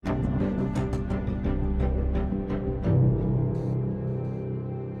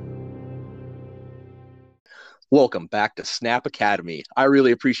Welcome back to Snap Academy. I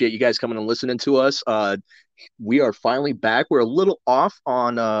really appreciate you guys coming and listening to us. We are finally back. We're a little off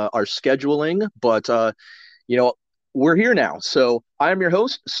on our scheduling, but you know, we're here now. So I am your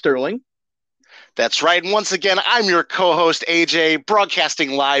host, Sterling. That's right. And once again, I'm your co host, AJ,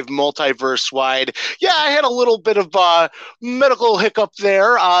 broadcasting live multiverse wide. Yeah, I had a little bit of medical hiccup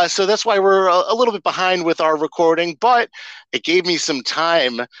there. So that's why we're a little bit behind with our recording, but it gave me some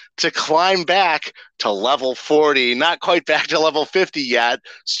time to climb back to level 40. Not quite back to level 50 yet.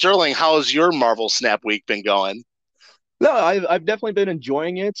 Sterling, how's your Marvel Snap week been going? No, I've definitely been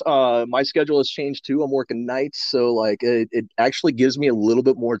enjoying it. My schedule has changed too. I'm working nights, so like it actually gives me a little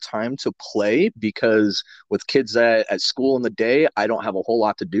bit more time to play because with kids at school in the day, I don't have a whole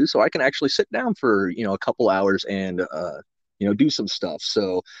lot to do, so I can actually sit down for a couple hours and do some stuff.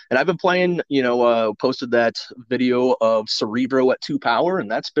 So, and I've been playing, posted that video of Cerebro at 2 power,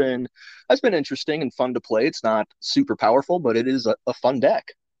 and that's been interesting and fun to play. It's not super powerful, but it is a fun deck.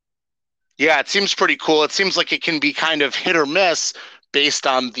 Yeah, it seems pretty cool. It seems like it can be kind of hit or miss based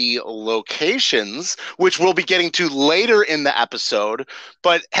on the locations, which we'll be getting to later in the episode.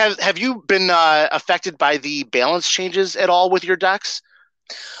 But have you been affected by the balance changes at all with your decks?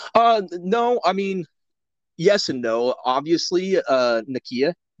 No, I mean, yes and no. Obviously,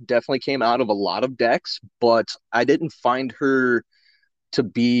 Nakia definitely came out of a lot of decks, but I didn't find her to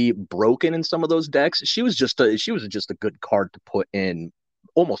be broken in some of those decks. She was just a good card to put in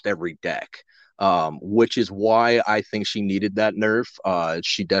almost every deck. Which is why I think she needed that nerf.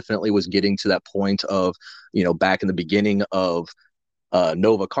 She definitely was getting to that point of, back in the beginning of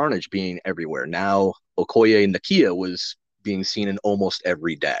Nova Carnage being everywhere. Now Okoye Nakia was being seen in almost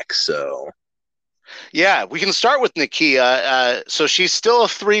every deck. So Yeah, we can start with Nakia. So she's still a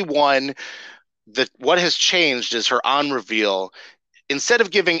 3-1. What has changed is her on reveal. Instead of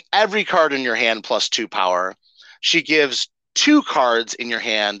giving every card in your hand plus 2 power, she gives 2 cards in your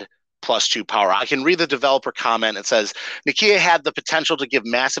hand plus 2 power. I can read the developer comment. It says Nakia had the potential to give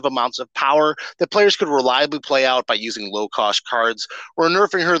massive amounts of power that players could reliably play out by using low cost cards. We're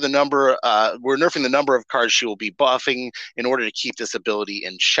nerfing the number of cards she will be buffing in order to keep this ability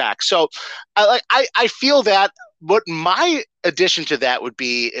in check. So I feel that what my addition to that would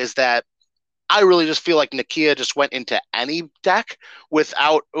be is that I really just feel like Nakia just went into any deck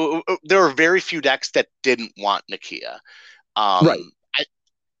without. There are very few decks that didn't want Nakia. right. I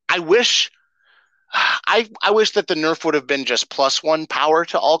I wish I wish that the nerf would have been just +1 power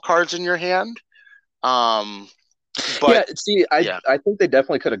to all cards in your hand. Um, Yeah, but see, I yeah, I think they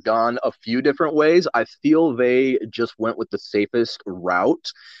definitely could have gone a few different ways. I feel they just went with the safest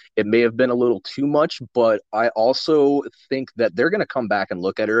route. It may have been a little too much, but I also think that they're going to come back and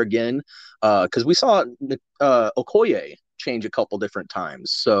look at her again because we saw Okoye change a couple different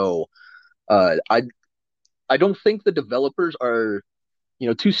times. So I don't think the developers are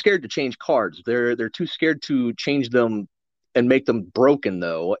too scared to change cards. They're too scared to change them and make them broken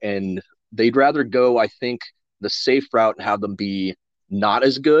though, and they'd rather go, I think, the safe route and have them be not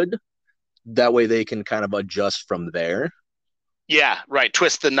as good. That way they can kind of adjust from there. yeah, right.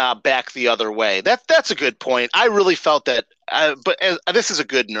 Twist the knob back the other way. That's a good point. I really felt that, this is a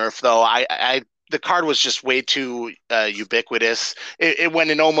good nerf though. I the card was just way too ubiquitous. It went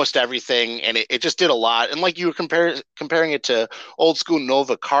in almost everything, and it just did a lot. And like you were comparing it to old school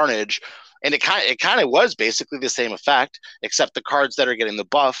Nova Carnage, and it kind of was basically the same effect, except the cards that are getting the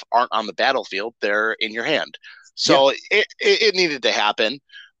buff aren't on the battlefield; they're in your hand. Yeah. So it needed to happen.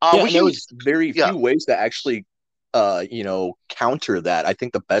 Yeah, We and there can, was very yeah. few ways to actually counter that. I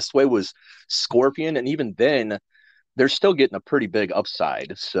think the best way was Scorpion, and even then they're still getting a pretty big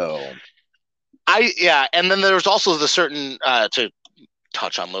upside. So Yeah, and then there's also the certain to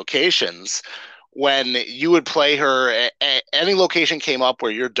touch on locations. When you would play her, any location came up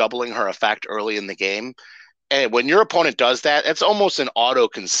where you're doubling her effect early in the game, and when your opponent does that, it's almost an auto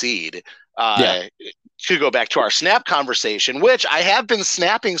concede. yeah. To go back to our snap conversation, which I have been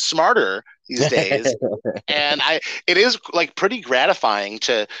snapping smarter these days, and it is like pretty gratifying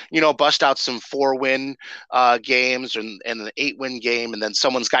to bust out some 4-win games and an 8-win game, and then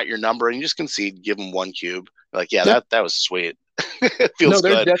someone's got your number and you just concede, give them 1 cube. Like, yeah, Yeah. that was sweet. It No, feels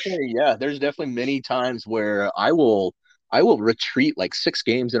good. there's definitely many times where I will retreat like 6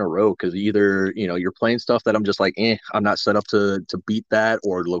 games in a row because either you're playing stuff that I'm just like, I'm not set up to beat that,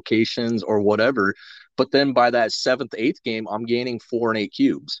 or locations or whatever. But then by that seventh, eighth game, I'm gaining 4 and 8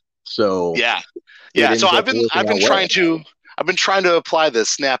 cubes. So Yeah, it yeah. So ends I've up been working I've been out trying well. to I've been trying to apply the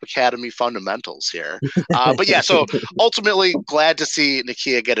Snap Academy fundamentals here. But yeah, so ultimately glad to see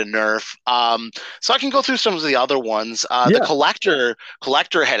Nakia get a nerf. So I can go through some of the other ones. The Yeah.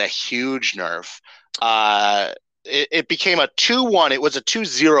 collector had a huge nerf. Uh, it became a 2-1. It was a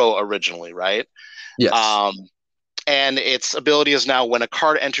 2-0 originally, right? Yes. Um, and its ability is now when a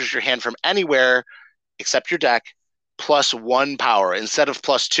card enters your hand from anywhere except your deck, +1 power instead of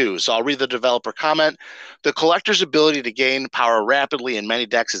 +2. So I'll read the developer comment. The collector's ability to gain power rapidly in many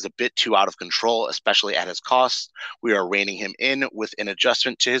decks is a bit too out of control, especially at his cost. We are reining him in with an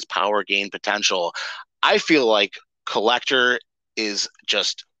adjustment to his power gain potential. I feel like collector is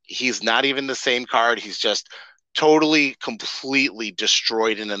just, he's not even the same card. He's just totally, completely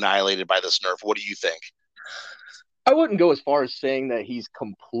destroyed and annihilated by this nerf. What do you think? I wouldn't go as far as saying that he's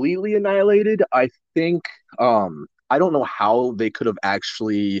completely annihilated. I think I don't know how they could have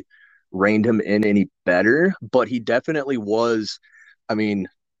actually reined him in any better, but he definitely was. I mean,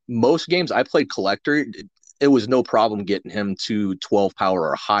 most games I played collector, it was no problem getting him to 12 power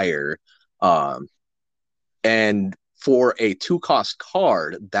or higher. Um, and for a two cost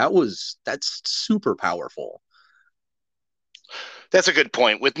card, that's super powerful. That's a good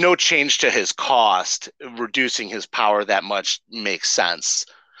point. With no change to his cost, reducing his power that much makes sense.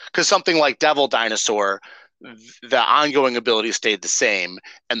 Because something like Devil Dinosaur, the ongoing ability stayed the same,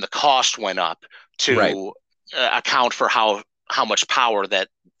 and the cost went up Right. to account for how much power that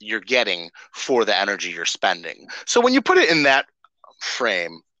you're getting for the energy you're spending. So when you put it in that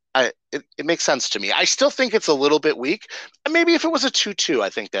frame, it makes sense to me. I still think it's a little bit weak. And maybe if it was a 2-2, I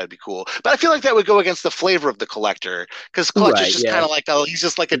think that'd be cool. But I feel like that would go against the flavor of the collector because collector's Right. just Yeah. kind of like, oh, he's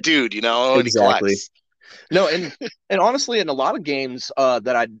just like a dude, and he Exactly. collects. No, and honestly, in a lot of games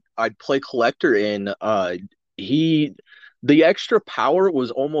that I'd play collector in, he the extra power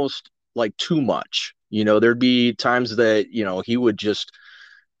was almost like too much. There'd be times that, he would just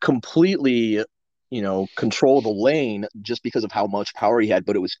completely, control the lane just because of how much power he had,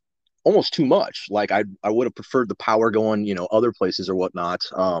 but it was almost too much. Like I would have preferred the power going, other places or whatnot.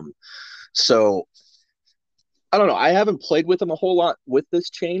 So I don't know. I haven't played with him a whole lot with this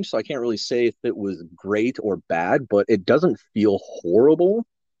change, so I can't really say if it was great or bad, but it doesn't feel horrible.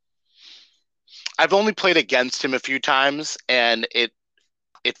 I've only played against him a few times, and it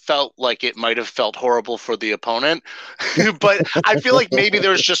felt like it might have felt horrible for the opponent. But I feel like maybe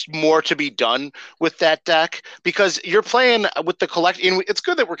there's just more to be done with that deck because you're playing with the collect. And it's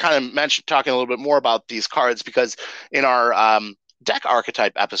good that we're kind of talking a little bit more about these cards because in our deck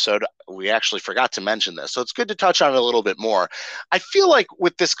archetype episode, we actually forgot to mention this. So it's good to touch on it a little bit more. I feel like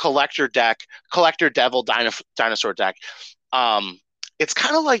with this collector devil dinosaur deck, um, it's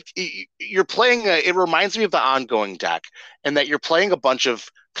kind of like you're playing. It reminds me of the ongoing deck, and that you're playing a bunch of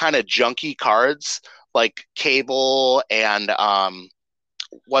kind of junky cards like Cable and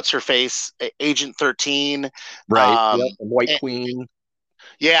what's her face, Agent 13. Right. Um, Yep. White and, Queen.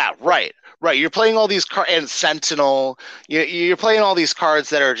 yeah, right, right. You're playing all these cards and Sentinel. You're playing all these cards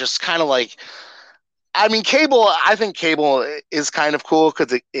that are just kind of like. I mean, Cable. I think Cable is kind of cool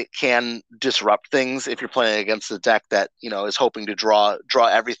because it can disrupt things if you're playing against a deck that is hoping to draw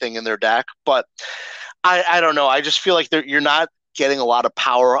everything in their deck. But I don't know. I just feel like you're not getting a lot of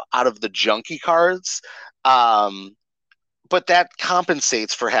power out of the junky cards. Um, but that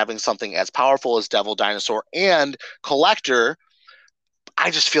compensates for having something as powerful as Devil Dinosaur and Collector.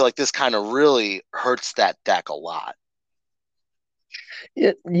 I just feel like this kind of really hurts that deck a lot.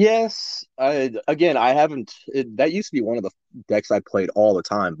 Yes. Again, I haven't. That used to be one of the decks I played all the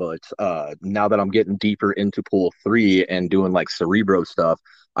time, but now that I'm getting deeper into Pool 3 and doing like Cerebro stuff,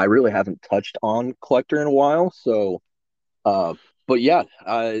 I really haven't touched on Collector in a while. So, uh, but yeah,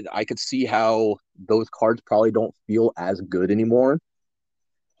 I could see how those cards probably don't feel as good anymore.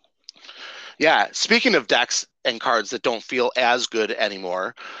 Yeah. Speaking of decks and cards that don't feel as good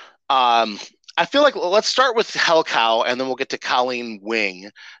anymore, um, I feel like let's start with Hellcow and then we'll get to Colleen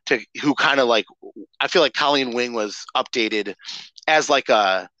Wing to who kind of like I feel like Colleen Wing was updated as like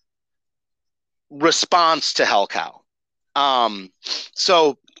a response to Hellcow. Um,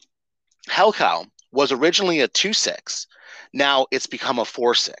 so Hellcow was originally a 2/6. Now it's become a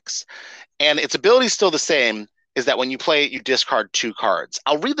 4/6. And its ability is still the same, is that when you play it, you discard 2 cards.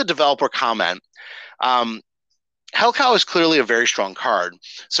 I'll read the developer comment. Um, Hellcow is clearly a very strong card,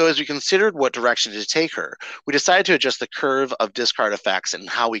 so as we considered what direction to take her, we decided to adjust the curve of discard effects and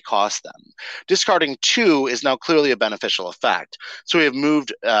how we cost them. Discarding 2 is now clearly a beneficial effect, so we have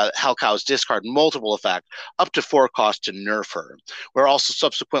moved Hellcow's discard multiple effect up to 4 cost to nerf her. We're also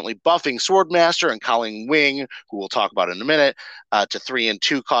subsequently buffing Swordmaster and Colleen Wing, who we'll talk about in a minute, to 3 and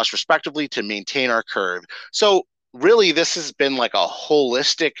 2 cost respectively to maintain our curve. So really, this has been like a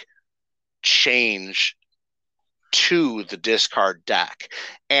holistic change to the discard deck.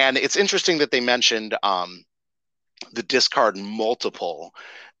 And it's interesting that they mentioned the discard multiple.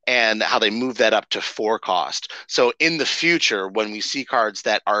 and how they move that up to 4 cost. So in the future, when we see cards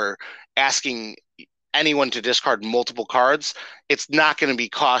that are asking anyone to discard multiple cards, it's not going to be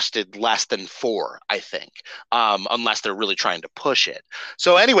costed less than 4, I think, unless they're really trying to push it.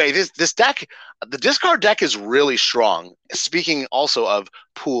 So anyway, this deck, the discard deck is really strong. Speaking also of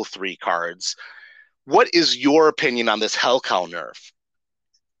pool 3 cards, what is your opinion on this Hellcow nerf?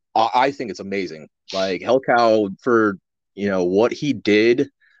 I think it's amazing. Like Hellcow for what he did.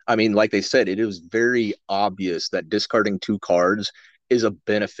 I mean, like they said, it was very obvious that discarding 2 cards is a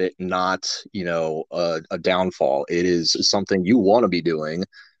benefit, not a downfall. It is something you want to be doing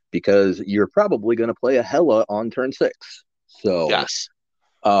because you're probably going to play a Hela on turn 6. So Yes.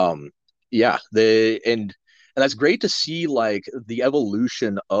 yeah, and that's great to see, like, the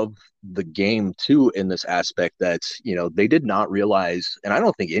evolution of the game too, in this aspect that they did not realize, and I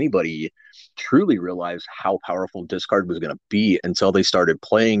don't think anybody truly realized how powerful discard was going to be until they started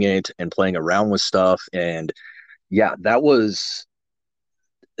playing it and playing around with stuff. And yeah, that was,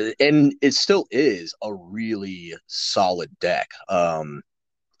 and it still is a really solid deck. But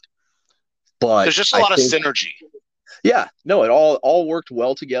There's just a I lot of think, synergy. yeah, no, it all worked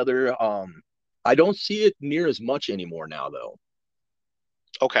well together. I don't see it near as much anymore now, though.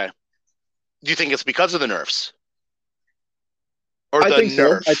 Okay. Do you think it's because of the nerfs or I the think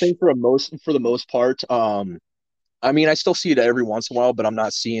so. I nerf? think for the most part, I mean, I still see it every once in a while, but I'm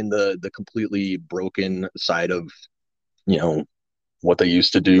not seeing the completely broken side of you know what they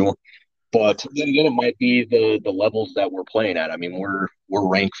used to do. But then again, it might be the levels that we're playing at. I mean, we're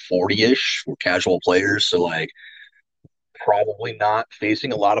ranked 40-ish. We're casual players, so like probably not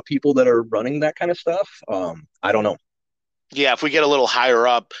facing a lot of people that are running that kind of stuff. I don't know. Yeah, if we get a little higher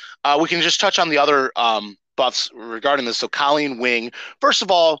up, we can just touch on the other buffs regarding this. So Colleen Wing, first of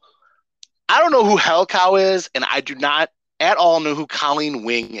all, I don't know who Hellcow is, and I do not at all know who Colleen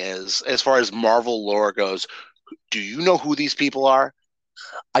Wing is as far as Marvel lore goes. Do you know who these people are?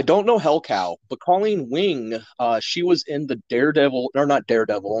 I don't know Hellcow, but Colleen Wing, she was in the Daredevil, or not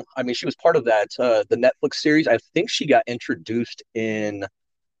Daredevil. I mean, she was part of that the Netflix series. I think she got introduced in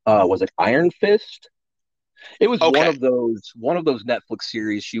was it Iron Fist? It was Okay, one of those Netflix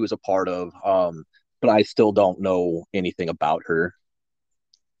series she was a part of. But I still don't know anything about her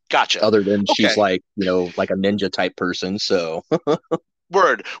gotcha. other than she's Okay, like, like a ninja type person. So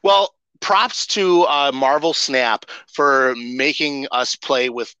word. Well, props to Marvel Snap for making us play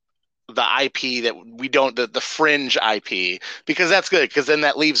with the IP that we don't, the fringe IP, because that's good, because then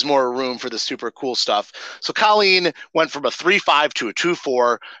that leaves more room for the super cool stuff. So Colleen went from a 3-5 to a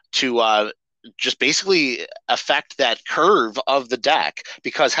 2-4 to just basically affect that curve of the deck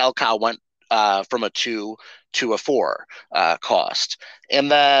because Hellcow went from a 2 to a 4 cost. And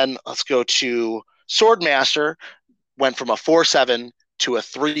then let's go to Swordmaster, went from a 4-7 to a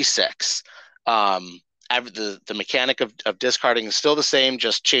 3-6. The mechanic of discarding is still the same,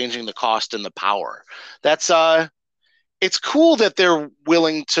 just changing the cost and the power. That's it's cool that they're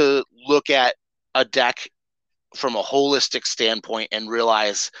willing to look at a deck from a holistic standpoint and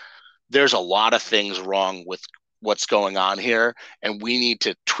realize there's a lot of things wrong with what's going on here, and we need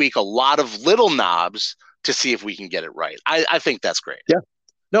to tweak a lot of little knobs to see if we can get it right. I think that's great. yeah,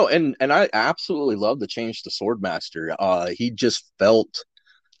 no, and I absolutely love the change to Swordmaster. He just felt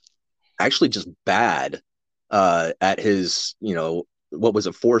actually just bad at his, what was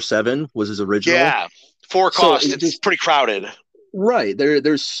it, 4-7 was his original. Yeah, 4 So cost. it It's just pretty crowded. right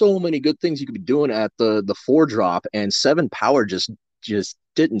there's so many good things you could be doing at the 4 drop, and 7 power just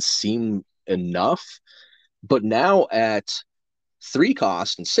didn't seem enough. But now at 3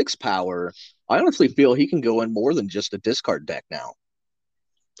 cost and 6 power, I honestly feel he can go in more than just a discard deck now.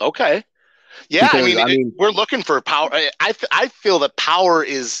 Okay. Yeah, I Because mean, I mean, we're looking for power. I feel that power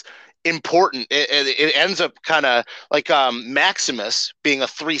is important. It ends up kind of like Maximus being a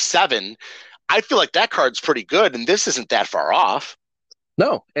 3-7. I feel like that card's pretty good, and this isn't that far off.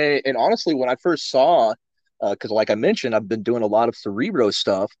 no, and honestly, when I first saw, because like I mentioned, I've been doing a lot of Cerebro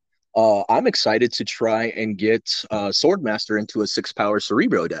stuff. I'm excited to try and get Swordmaster into a 6 power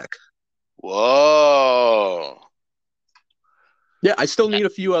Cerebro deck. Whoa. Yeah, I still need a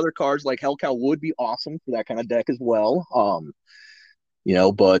few other cards. Like Hellcow would be awesome for that kind of deck as well.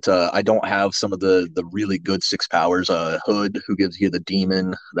 But I don't have some of the really good 6 powers. Hood, who gives you the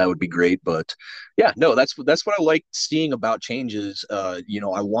demon, that would be great. But yeah, no, that's what I like seeing about changes. I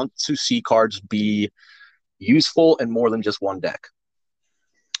want to see cards be useful and more than just one deck.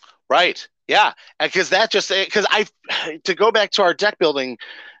 Right. Yeah. Because that just, because I, to go back to our deck building,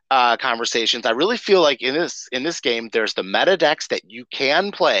 conversations, I really feel like in this game, there's the meta decks that you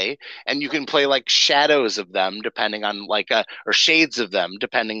can play, and you can play like shadows of them, depending on or shades of them,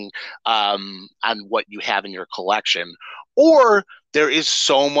 depending on what you have in your collection. Or there is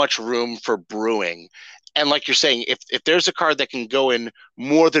so much room for brewing, and like you're saying, if there's a card that can go in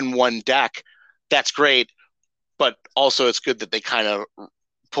more than one deck, that's great. But also, it's good that they kind of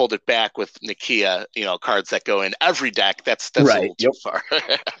pulled it back with Nakia, cards that go in every deck. That's a Right. little too Yep. far.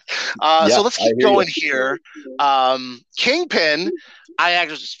 Yeah, So let's I keep hear you. going here. Kingpin. I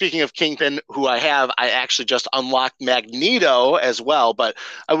actually, speaking of Kingpin, who I actually just unlocked Magneto as well, but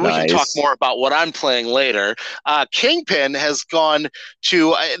we can talk Nice. more about what I'm playing later. Kingpin has gone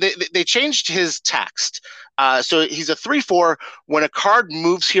to, they changed his text. So he's a 3/4. When a card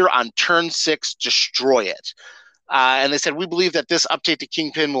moves here on turn 6, destroy it. And they said, we believe that this update to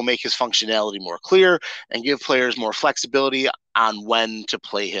Kingpin will make his functionality more clear and give players more flexibility on when to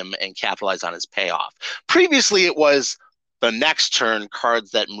play him and capitalize on his payoff. Previously, it was the next turn,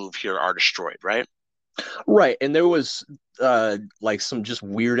 cards that move here are destroyed, right? Right. And there was like some just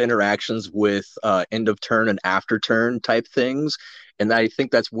weird interactions with end of turn and after turn type things. And I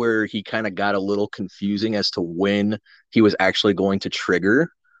think that's where he kind of got a little confusing as to when he was actually going to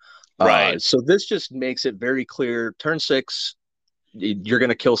trigger. Right. So this just makes it very clear. Turn 6, you're going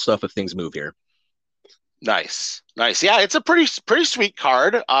to kill stuff if things move here. Nice, nice. Yeah, it's a pretty sweet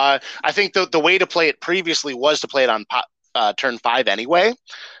card. I think the way to play it previously was to play it on turn 5 anyway.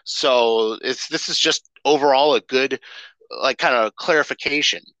 So this is just overall a good like kind of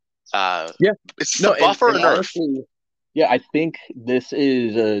clarification. Yeah. Is this No, a buff or and a nerf? honestly, yeah, I think this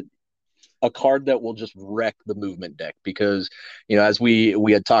is a card that will just wreck the movement deck because as we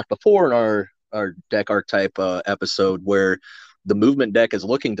had talked before in our deck archetype episode where the movement deck is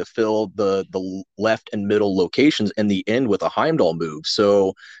looking to fill the left and middle locations and the end with a Heimdall move.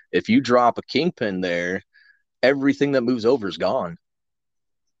 So if you drop a Kingpin there, everything that moves over is gone.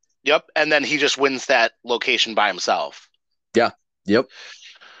 Yep, and then he just wins that location by himself. Yeah. Yep.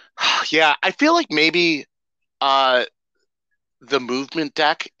 Yeah, I feel like maybe uh the movement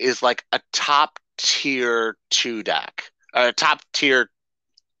deck is like a top tier 2 deck, a top tier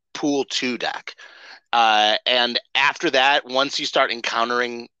pool 2 deck. And after that, once you start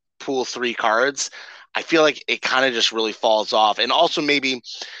encountering pool 3 cards, I feel like it kind of just really falls off. And also maybe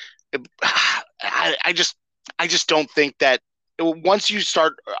I just don't think that once you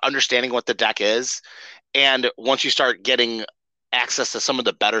start understanding what the deck is, and once you start getting access to some of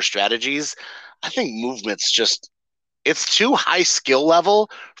the better strategies, I think movement's just it's too high skill level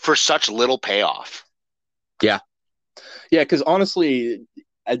for such little payoff. Yeah. Yeah. Because honestly,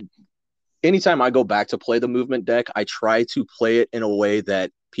 anytime I go back to play the movement deck, I try to play it in a way that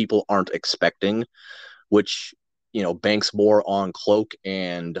people aren't expecting, which banks more on Cloak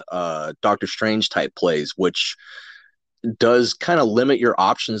and Doctor Strange type plays, which does kind of limit your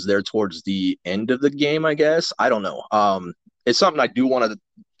options there towards the end of the game. I guess I don't know. It's something I do want to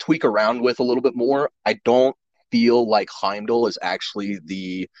tweak around with a little bit more. I don't feel like Heimdall is actually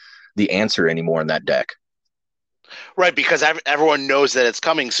the answer anymore in that deck. Right, because everyone knows that it's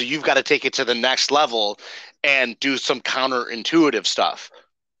coming, so you've got to take it to the next level and do some counterintuitive stuff.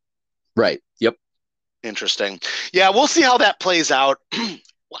 Right. Yep. Interesting. Yeah, we'll see how that plays out.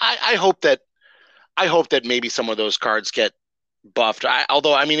 I hope that maybe some of those cards get buffed.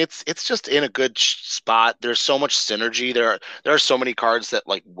 Although I mean it's just in a good spot. There's so much synergy. There are so many cards that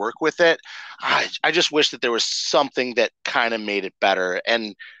like work with it. I just wish that there was something that kind of made it better.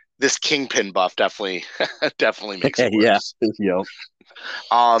 And this Kingpin buff definitely definitely makes it Yeah. worse. Yep.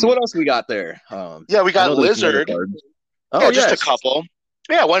 So Um, what else we got there? yeah, we I got know there's some other Lizard. cards. Oh Yeah, just a yes. couple.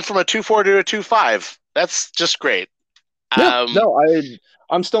 Yeah, went from a 2/4 to a 2/5. That's just great. Yeah. Um, No,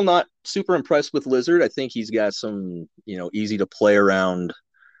 I'm still not super impressed with Lizard. I think he's got some easy to play around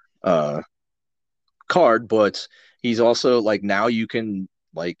uh card, but he's also like now you can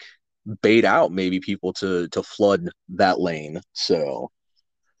like bait out maybe people to flood that lane. So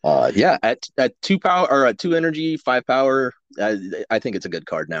yeah, at 2 power or at 2 energy, 5 power, I think it's a good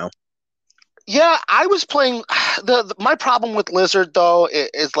card now. yeah, I was playing my problem with Lizard though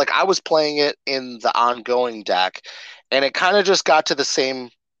is like I was playing it in the ongoing deck, and it kind of just got to the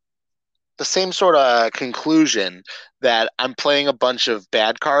same sort of conclusion that I'm playing a bunch of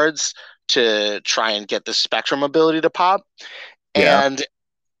bad cards to try and get the spectrum ability to pop. Yeah. And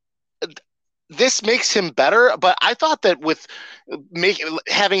this makes him better, but I thought that with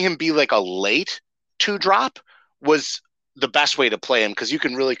having him be like a late 2 drop was the best way to play him because you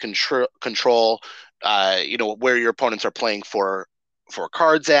can really control where your opponents are playing for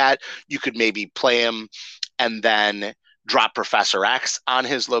cards at. You could maybe play him and then drop Professor X on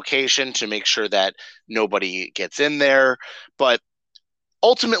his location to make sure that nobody gets in there. But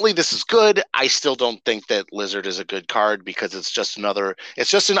ultimately, this is good. I still don't think that Lizard is a good card because it's just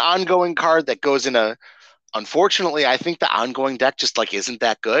an ongoing card that goes in a, unfortunately, I think the ongoing deck just like isn't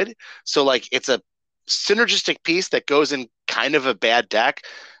that good. So like it's a synergistic piece that goes in kind of a bad deck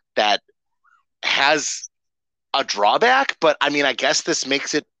that has a drawback, but I mean, I guess this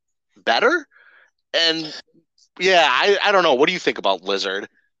makes it better. And yeah, I don't know. What do you think about Lizard?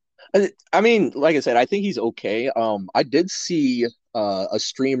 I mean, like I said, I think he's okay. I did see a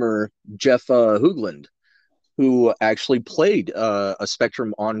streamer, Jeff Hoogland, who actually played a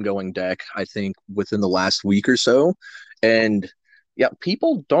Spectrum ongoing deck, I think, within the last week or so. And yeah,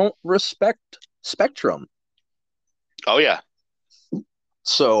 people don't respect Spectrum. Oh yeah.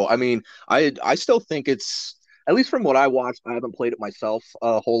 So, I mean, I still think it's, at least from what I watched, I haven't played it myself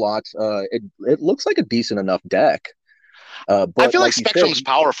a whole lot. It looks like a decent enough deck. I But feel like like you said, Spectrum's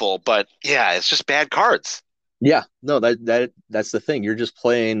powerful, but yeah, it's just bad cards. yeah, no, that's the thing. You're just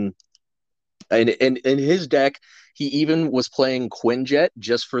playing, and in his deck, he even was playing Quinjet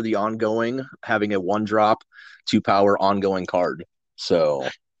just for the ongoing, having a one drop, two power ongoing card. So,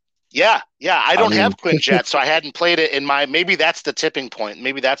 Yeah, yeah. I I don't mean, have Quinjet, so I hadn't played it in my. Maybe that's the tipping point.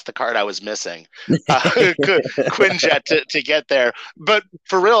 Maybe that's the card I was missing. Quinjet to get there. But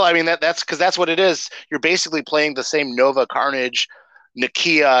for real, I mean that's because that's what it is. You're basically playing the same Nova Carnage,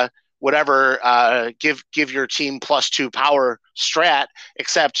 Nakia, whatever. Give your team +2 power strat,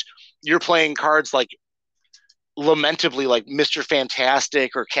 except you're playing cards like lamentably like Mr.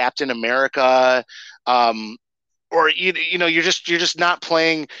 Fantastic or Captain America. Or you know you're just not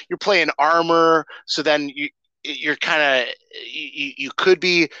playing, you're playing armor, so then you're kind of you could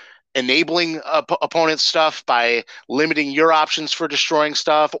be enabling opponent's stuff by limiting your options for destroying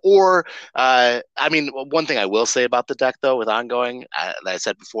stuff. Or I mean, one thing I will say about the deck though with ongoing, that I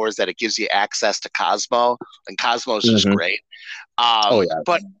said before, is that it gives you access to Cosmo, and Cosmo is just mhm. great. Oh yeah,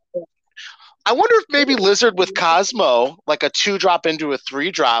 But I wonder if maybe Lizard with Cosmo, like a 2-drop into a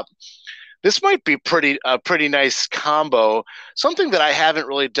 3-drop, this might be pretty nice combo. Something that I haven't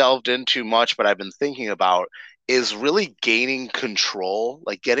really delved into much, but I've been thinking about, is really gaining control,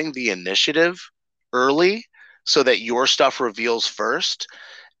 like getting the initiative early so that your stuff reveals first.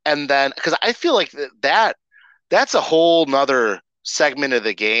 And then because I feel like that's a whole nother segment of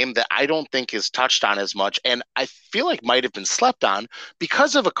the game that I don't think is touched on as much, and I feel like might have been slept on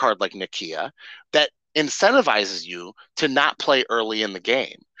because of a card like Nakia that incentivizes you to not play early in the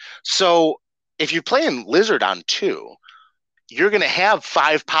game. So if you're playing Lizard on 2, you're going to have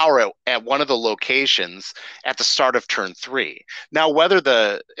 5 power at one of the locations at the start of turn 3. Now,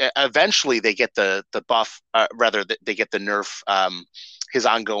 whether eventually they get the buff, rather they get the nerf, his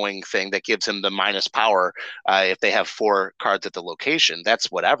ongoing thing that gives him the minus power if they have 4 cards at the location, that's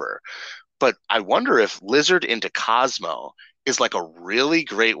whatever. But I wonder if Lizard into Cosmo is like a really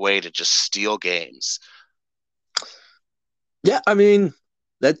great way to just steal games. yeah. I mean,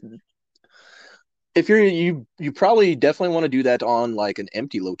 that if you probably definitely want to do that on like an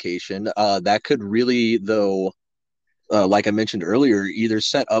empty location. That could really though, like I mentioned earlier, either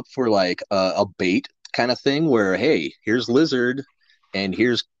set up for like a bait kind of thing where, hey, here's Lizard and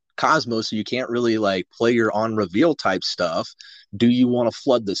here's Cosmos, so you can't really like play your on reveal type stuff. Do you want to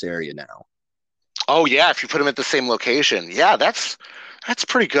flood this area now? Oh yeah, if you put them at the same location, yeah, that's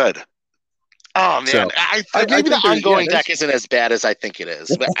pretty good. Oh man, So I maybe the think there, yeah, ongoing deck there's, isn't as bad as I think it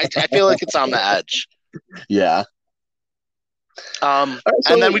is, but I feel like it's on the edge. yeah. All right,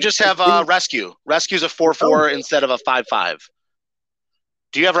 And then we so just have in, Rescue. Rescue's a oh 4/4 instead of a 5/5.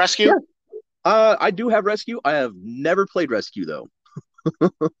 Do you have yeah, Rescue? I do have Rescue. I have never played Rescue though.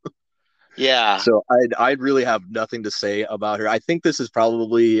 Yeah. So I'd really have nothing to say about her. I think this is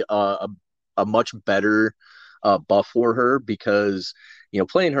probably a much better buff for her because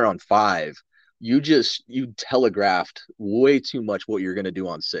playing her on 5, you telegraphed way too much what you're going to do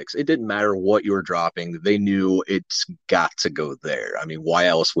on 6. It didn't matter what you were dropping; they knew it's got to go there. I mean, why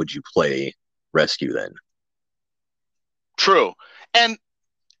else would you play Rescue then? True. And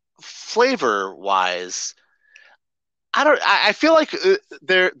flavor wise, I don't. I feel like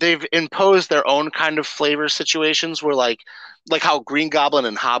they've imposed their own kind of flavor situations where like how Green Goblin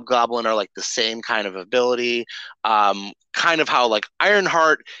and Hobgoblin are like the same kind of ability. Kind of how like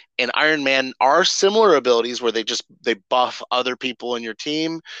Ironheart and Iron Man are similar abilities where they buff other people in your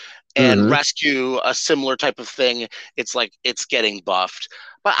team, and Mm-hmm. Rescue a similar type of thing. It's like it's getting buffed.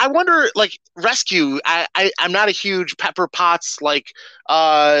 But I wonder, like Rescue, I'm not a huge Pepper Potts like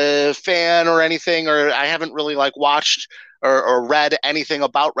fan or anything, or I haven't really like watched or read anything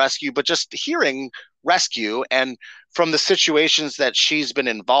about Rescue, but just hearing Rescue and from the situations that she's been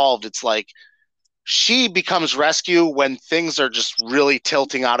involved, it's like she becomes rescue when things are just really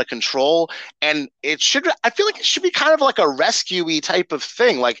tilting out of control. And I feel like it should be kind of like a rescue-y type of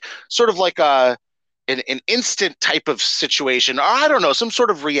thing, like sort of like an instant type of situation, or I don't know, some sort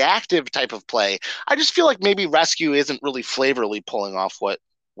of reactive type of play. I just feel like maybe rescue isn't really flavorly pulling off what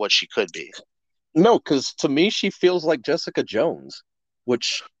she could be. No, because to me, she feels like Jessica Jones,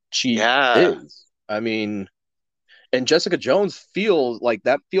 which she Yeah. is. I mean, and Jessica Jones feels like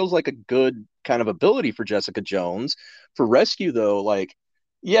a good kind of ability for Jessica Jones. For rescue, though, like,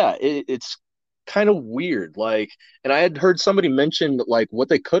 yeah, it's kind of weird. Like, and I had heard somebody mention like what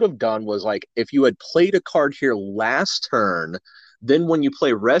they could have done was like if you had played a card here last turn, then when you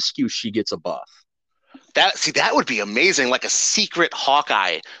play rescue, she gets a buff. That would be amazing, like a secret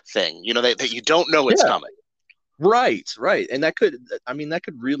Hawkeye thing, that you don't know it's Yeah, coming. right. And I mean, that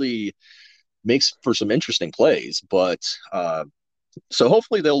could really makes for some interesting plays. But so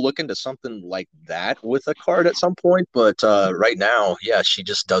hopefully they'll look into something like that with a card at some point. But right now, yeah, she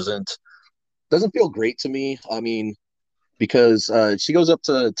just doesn't feel great to me. I mean, because she goes up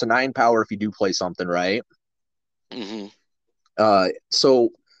to 9 power if you do play something right. Hmm. So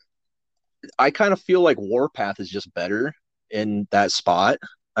I kind of feel like Warpath is just better in that spot.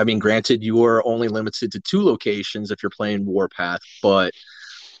 I mean, granted, you are only limited to 2 locations if you're playing Warpath, but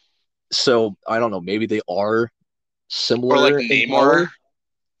so I don't know. Maybe they are Or like similar in Namor. power.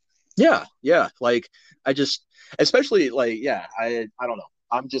 Yeah. Like I just, especially like, yeah, I don't know.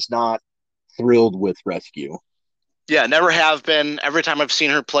 I'm just not thrilled with Rescue. Yeah, never have been. Every time I've seen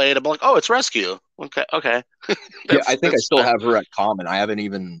her played, I'm like, oh, it's rescue. Okay. Yeah, that's I think I that's still fine. have her at common. I haven't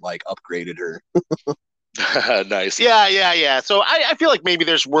even like upgraded her. Nice. Yeah. So I feel like maybe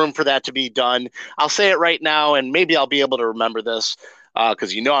there's room for that to be done. I'll say it right now, and maybe I'll be able to remember this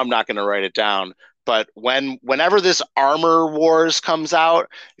because I'm not going to write it down. But whenever this Armor Wars comes out,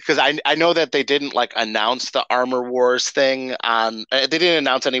 because I know that they didn't like announce the Armor Wars thing on, they didn't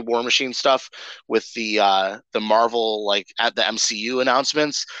announce any War Machine stuff with the Marvel like at the MCU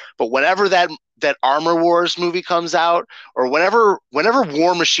announcements. But whenever that Armor Wars movie comes out, or whenever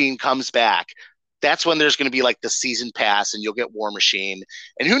War Machine comes back, that's when there's going to be like the season pass and you'll get War Machine,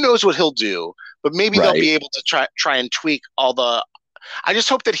 and who knows what he'll do, but maybe they'll Right. be able to try and tweak all the. I just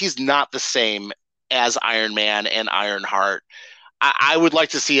hope that he's not the same as Iron Man and Ironheart. I would like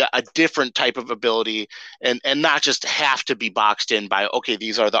to see a different type of ability, and not just have to be boxed in by, okay,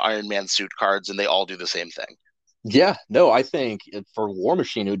 these are the Iron Man suit cards and they all do the same thing. Yeah, no, I think for War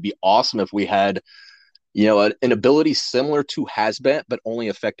Machine, it would be awesome if we had, an ability similar to Hazbat, but only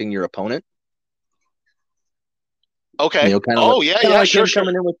affecting your opponent. Okay. Kind of like Oh yeah, sure, him sure.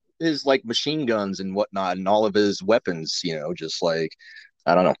 coming in with his like machine guns and whatnot, and all of his weapons. Just like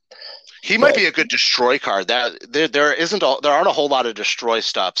I don't know, He might but be a good destroy card. There aren't a whole lot of destroy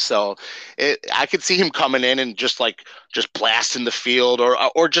stuff, so I could see him coming in and just blasting the field,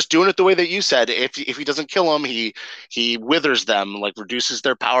 or just doing it the way that you said. If he doesn't kill them, he withers them, like reduces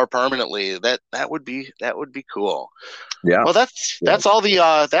their power permanently. That would be cool. yeah, Well, that's yeah, that's all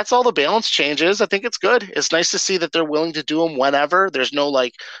the that's all the balance changes. I think it's good. It's nice to see that they're willing to do them whenever. There's no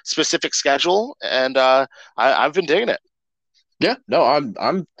like specific schedule, and I've been digging it. yeah. No,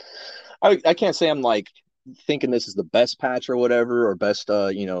 I can't say I'm like thinking this is the best patch or whatever or best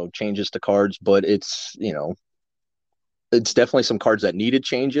changes to cards, but it's definitely some cards that needed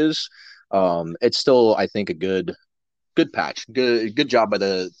changes. It's still I think a good patch. Good job by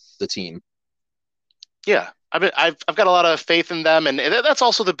the team. Yeah, I've got a lot of faith in them, and that's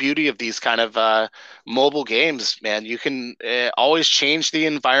also the beauty of these kind of mobile games, man. You can always change the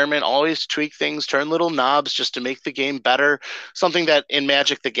environment, always tweak things, turn little knobs just to make the game better. Something that in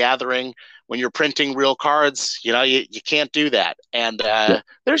Magic: The Gathering, when you're printing real cards, you can't do that. And Yeah.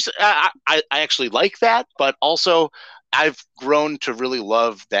 there's I actually like that, but also I've grown to really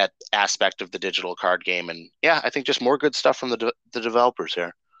love that aspect of the digital card game, and yeah, I think just more good stuff from the developers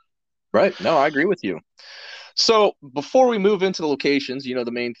here. Right. No, I agree with you. So before we move into the locations, the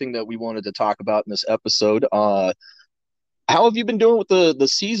main thing that we wanted to talk about in this episode, how have you been doing with the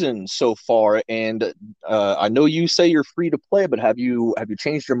season so far? And I know you say you're free to play, but have you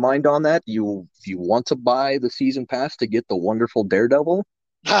changed your mind on that? Do you want to buy the season pass to get the wonderful Daredevil?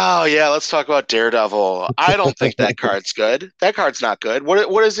 Oh yeah, let's talk about Daredevil. I don't think that card's good. That card's not good. What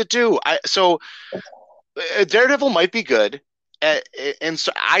does it do? Daredevil might be good. And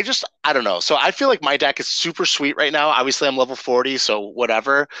so I don't know. So I feel like my deck is super sweet right now. Obviously, I'm level 40, so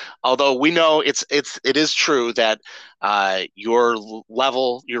whatever. Although we know it is true that your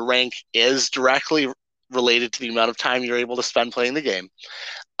level, your rank is directly related to the amount of time you're able to spend playing the game.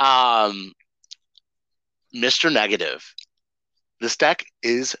 Um, Mr. Negative. This deck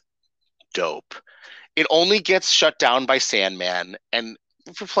is dope. It only gets shut down by Sandman, and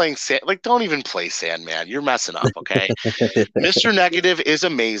if you're playing like, don't even play Sandman. You're messing up, okay? Mr. Negative is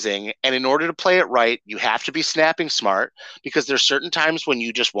amazing, and in order to play it right, you have to be snapping smart because there's certain times when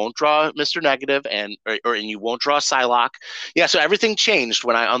you just won't draw Mr. Negative and you won't draw Psylocke. Yeah, so everything changed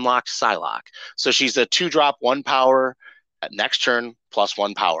when I unlocked Psylocke. So she's a 2-drop, 1 power. Next turn plus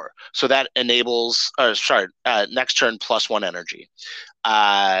 1 power. So that enables, next turn plus 1 energy.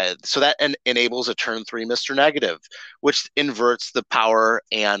 So that enables a turn 3 Mr. Negative, which inverts the power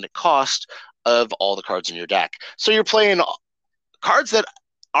and cost of all the cards in your deck. So you're playing cards that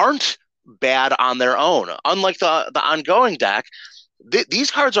aren't bad on their own. Unlike the ongoing deck, these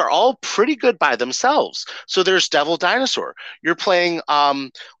cards are all pretty good by themselves. So there's Devil Dinosaur. You're playing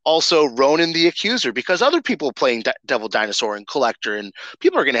also Ronan the Accuser because other people are playing Devil Dinosaur and Collector, and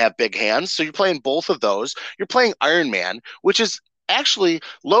people are going to have big hands. So you're playing both of those. You're playing Iron Man, which is actually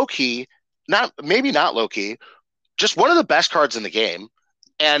low-key, maybe not low-key, just one of the best cards in the game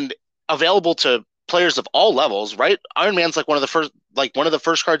and available to players of all levels, right? Iron Man's like one of the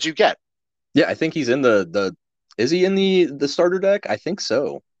first cards you get. Yeah, I think he's in the is he in the starter deck? I think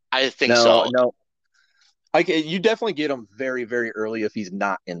so. I think so. No. You definitely get him very, very early if he's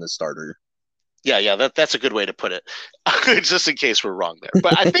not in the starter. Yeah, that's a good way to put it. Just in case we're wrong there.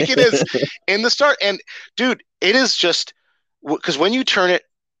 But I think it is in the start. And dude, it is just because when you turn it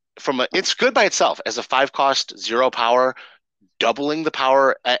it's good by itself as a 5-cost, 0 power, doubling the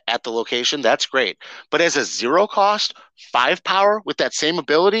power at the location. That's great. But as a 0-cost, 5 power with that same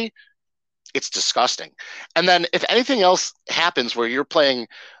ability, it's disgusting. And then if anything else happens where you're playing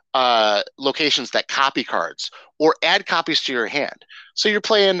locations that copy cards or add copies to your hand. So you're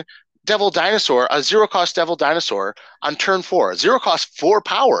playing Devil Dinosaur, a 0-cost Devil Dinosaur on turn 4, 0-cost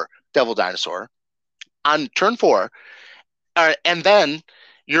 4-power Devil Dinosaur on turn 4. And then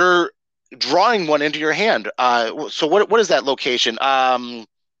you're drawing one into your hand. So what is that location?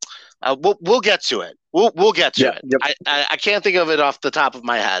 We'll get to it. We'll get to it. Yep. I can't think of it off the top of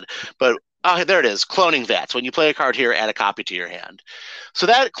my head, but there it is. Cloning Vats. When you play a card here, add a copy to your hand. So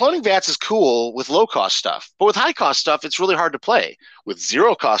that Cloning Vats is cool with low-cost stuff, but with high-cost stuff, it's really hard to play. With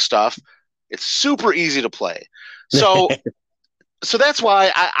 0-cost stuff, it's super easy to play. So, so that's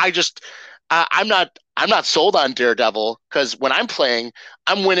why I'm not sold on Daredevil because when I'm playing,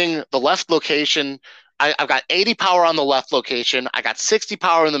 I'm winning the left location. I've got 80 power on the left location. I got 60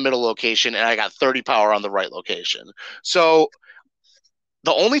 power in the middle location, and I got 30 power on the right location. So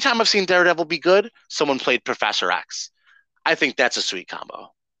the only time I've seen Daredevil be good, someone played Professor X. I think that's a sweet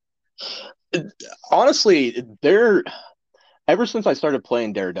combo. Honestly, ever since I started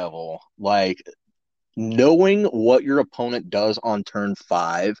playing Daredevil, like knowing what your opponent does on turn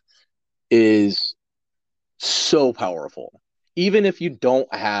 5 is so powerful. Even if you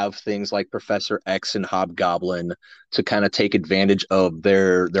don't have things like Professor X and Hobgoblin to kind of take advantage of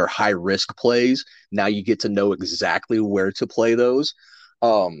their high risk plays, now you get to know exactly where to play those.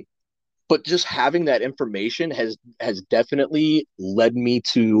 But just having that information has definitely led me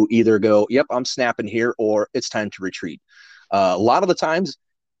to either go, yep, I'm snapping here, or it's time to retreat. A lot of the times,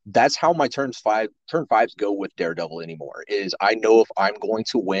 that's how my turn fives go with Daredevil anymore. Is I know if I'm going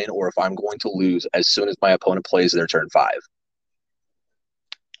to win or if I'm going to lose as soon as my opponent plays their turn 5.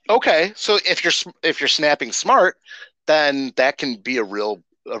 Okay, so if you're snapping smart, then that can be a real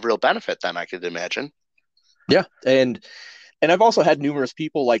benefit. Then I could imagine. Yeah, and I've also had numerous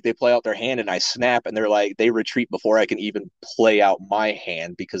people like they play out their hand and I snap and they're like they retreat before I can even play out my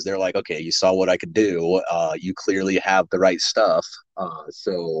hand because they're like, okay, you saw what I could do. You clearly have the right stuff.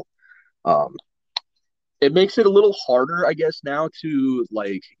 So it makes it a little harder, I guess, now to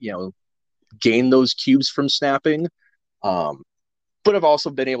gain those cubes from snapping. But I've also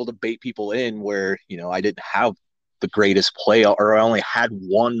been able to bait people in where I didn't have the greatest play or I only had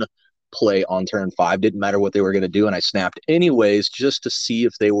one play on turn 5, didn't matter what they were going to do, and I snapped anyways just to see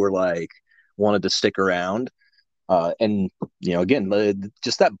if they were wanted to stick around. And again,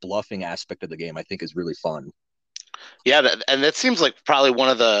 just that bluffing aspect of the game I think is really fun. Yeah, and that seems like probably one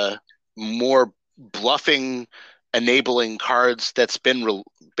of the more bluffing enabling cards that's been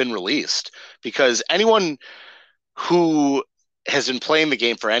released, because anyone who has been playing the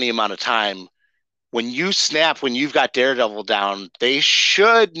game for any amount of time, when you snap, when you've got Daredevil down, they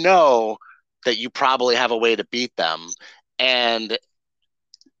should know that you probably have a way to beat them. And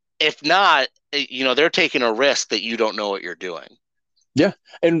if not, they're taking a risk that you don't know what you're doing. Yeah.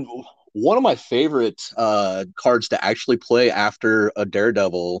 And one of my favorite cards to actually play after a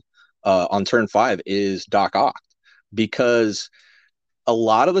Daredevil on turn 5 is Doc Ock, because a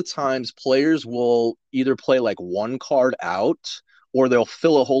lot of the times players will either play like one card out or they'll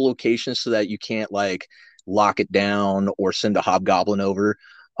fill a whole location so that you can't like lock it down or send a hobgoblin over.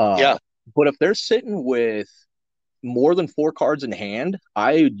 Uh, Yeah, but if they're sitting with more than four cards in hand,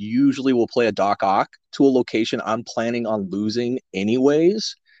 I usually will play a Doc Ock to a location I'm planning on losing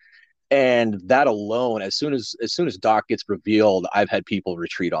anyways. And that alone, as soon as Doc gets revealed, I've had people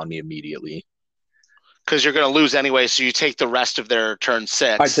retreat on me immediately. because you're going to lose anyway. So you take the rest of their turn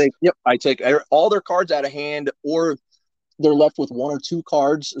six. I take all their cards out of hand, or they're left with one or two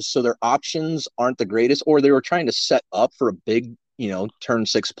cards, so their options aren't the greatest, or they were trying to set up for a big, turn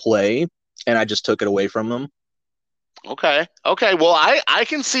six play, and I just took it away from them. Okay. Okay. Well, I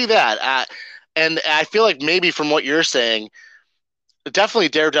can see that. And I feel like maybe from what you're saying, definitely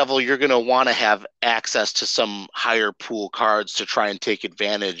Daredevil, you're going to want to have access to some higher pool cards to try and take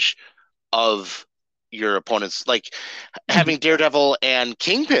advantage of your opponents. Like having Daredevil and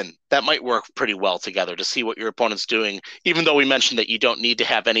Kingpin, that might work pretty well together to see what your opponent's doing, even though we mentioned that you don't need to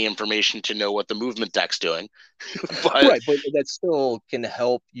have any information to know what the movement deck's doing. But Right, but that still can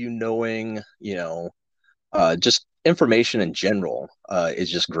help you knowing, just information in general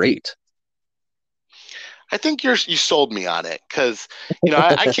is just great. I think you sold me on it because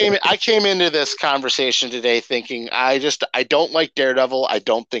I came into this conversation today thinking I don't like Daredevil. I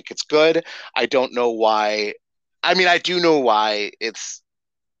don't think it's good. I don't know why. I mean, I do know why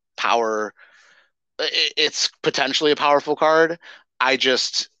power. It's potentially a powerful card. I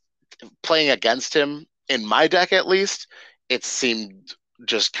just playing against him in my deck at least. It seemed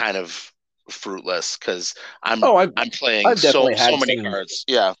just kind of fruitless because I'm Oh, I've I'm playing I've so definitely so had many some, cards.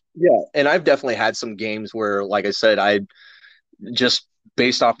 Yeah. yeah, and I've definitely had some games where, like I said, I just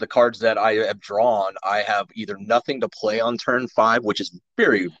based off the cards that I have drawn, I have either nothing to play on turn five, which is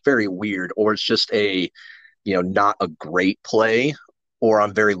very, very weird, or it's just not a great play, or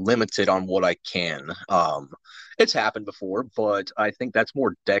I'm very limited on what I can. It's happened before, but I think that's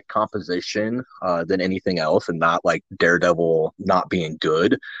more deck composition than anything else, and not like Daredevil not being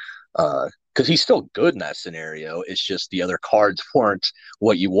good. Because he's still good in that scenario. It's just the other cards weren't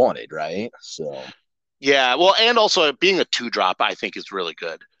what you wanted, right? So Yeah, well, and also being a two drop, I think is really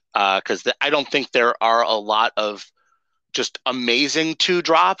good because I don't think there are a lot of just amazing two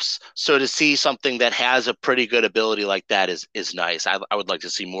drops. So to see something that has a pretty good ability like that is nice. I would like to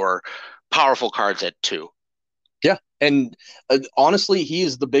see more powerful cards at two. yeah, and honestly, he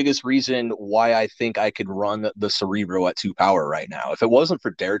is the biggest reason why I think I could run the Cerebro at two power right now. If it wasn't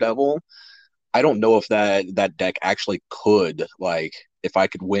for Daredevil, I don't know if that deck actually could, like, if I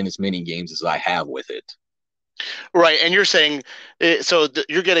could win as many games as I have with it. Right, and you're saying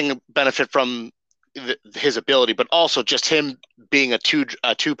you're getting a benefit from his ability, but also just him being a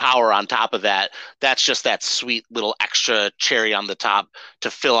two power on top of that. That's just that sweet little extra cherry on the top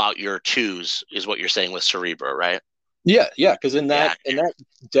to fill out your twos, is what you're saying with Cerebro, right? Yeah, yeah, because in that Yeah. in that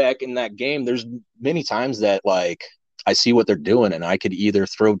deck in that game, there's many times that like I see what they're doing, and I could either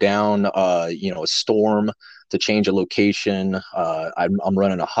throw down a storm to change a location. I'm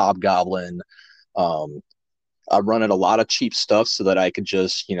running a hobgoblin. Um, I'm running a lot of cheap stuff so that I could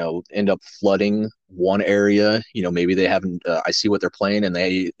just end up flooding one area. Maybe they haven't. I see what they're playing, and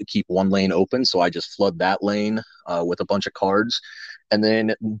they keep one lane open, so I just flood that lane with a bunch of cards, and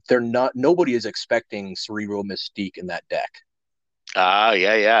then they're not. Nobody is expecting Cerebral Mystique in that deck. Ah,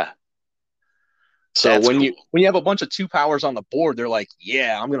 yeah, yeah. So That's when you cool. when you have a bunch of two powers on the board, they're like,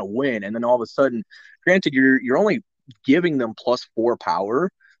 "Yeah, I'm gonna win," and then all of a sudden, granted, you're only giving them plus four power,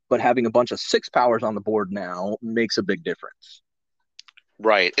 but having a bunch of six powers on the board now makes a big difference.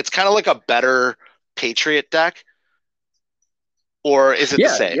 Right. It's kind of like a better Patriot deck, or is it the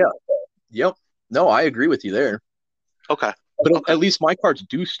Yeah, same? yeah, yep. No, I agree with you there. Okay. But Okay. at least my cards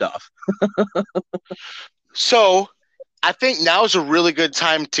do stuff. So I think now is a really good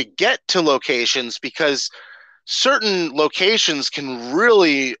time to get to locations because certain locations can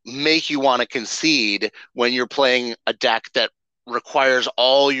really make you want to concede when you're playing a deck that requires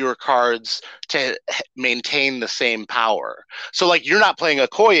all your cards to maintain the same power. So, like, you're not playing a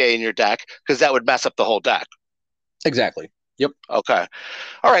Koye in your deck because that would mess up the whole deck. Exactly. Yep. Okay.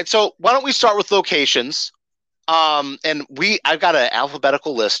 All right. So, why don't we start with locations? And I've got an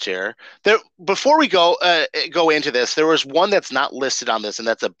alphabetical list here. There, before we go into this, there was one that's not listed on this, and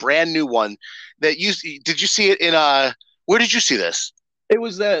that's a brand new one that you did you see it in where did you see this? It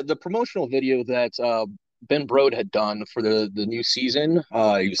was the promotional video that Ben Brode had done for the new season.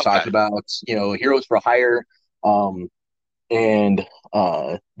 He was Okay. talking about heroes for hire, um, and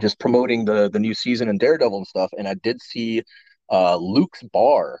just promoting the new season and Daredevil and stuff. And I did see Luke's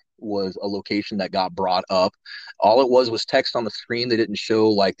Bar was a location that got brought up. All it was text on the screen. They didn't show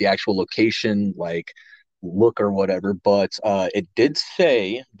like the actual location, like look or whatever. But it did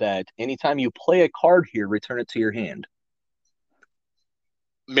say that anytime you play a card here, return it to your hand.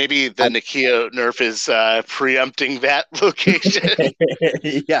 Maybe the Nakia nerf is preempting that location.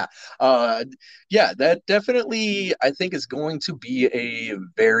 Yeah, uh, yeah, that definitely I think is going to be a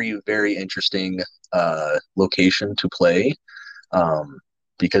very, very interesting location to play. Um,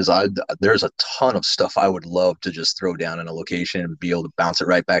 because there's a ton of stuff I would love to just throw down in a location and be able to bounce it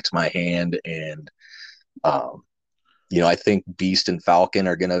right back to my hand. And um, I think Beast and Falcon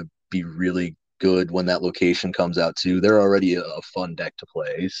are gonna be really good when that location comes out too. They're already a fun deck to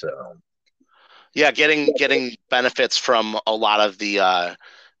play, so Yeah, getting benefits from a lot of the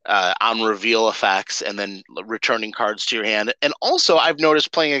on reveal effects, and then returning cards to your hand. And also, I've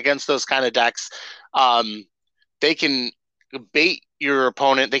noticed playing against those kind of decks, um, they can bait your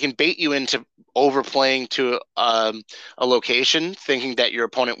opponent. They can bait you into overplaying to a location, thinking that your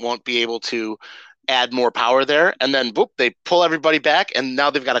opponent won't be able to add more power there, and then boop, they pull everybody back, and now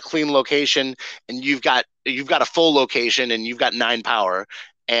they've got a clean location, and you've got a full location, and you've got 9 power,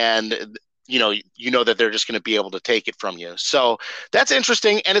 and you know that they're just going to be able to take it from you. So that's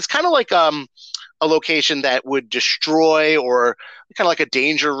interesting, and it's kind of like a location that would destroy, or kind of like a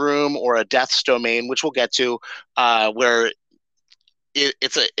danger room or a death's domain, which we'll get to, where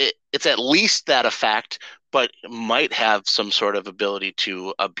it's at least that effect, but might have some sort of ability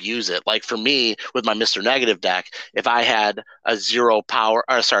to abuse it. Like for me, with my Mr. Negative deck, if I had a 0 power,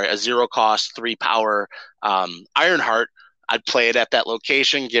 or sorry, a 0 cost 3 power Ironheart, I'd play it at that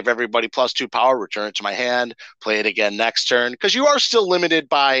location, give everybody +2 power, return it to my hand, play it again next turn, because you are still limited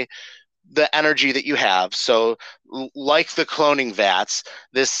by the energy that you have. So, like the cloning vats,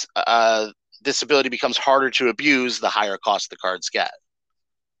 this ability becomes harder to abuse the higher cost the cards get.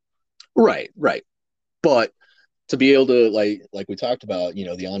 right, right. But to be able to like we talked about,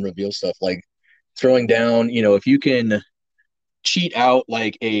 the on reveal stuff, like throwing down, if you can cheat out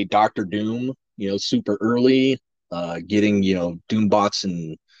like a Doctor Doom, super early, getting, Doom bots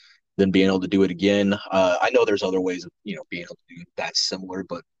and then being able to do it again. I know there's other ways of, being able to do that similar,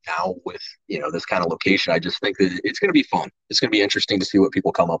 but now with, this kind of location, I just think that it's going to be fun. It's going to be interesting to see what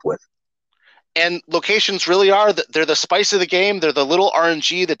people come up with. And locations really are, they're the spice of the game. They're the little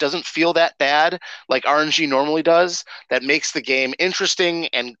RNG that doesn't feel that bad like RNG normally does, that makes the game interesting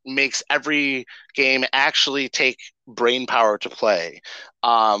and makes every game actually take brain power to play.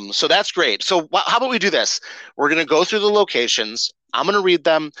 So that's great. So how about we do this? We're going to go through the locations. I'm going to read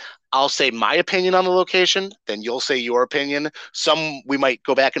them. I'll say my opinion on the location, then you'll say your opinion. Some we might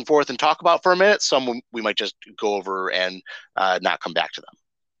go back and forth and talk about for a minute. Some we might just go over and not come back to them.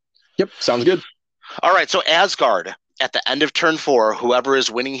 Yep, sounds good. All right, so Asgard. At the end of turn 4, whoever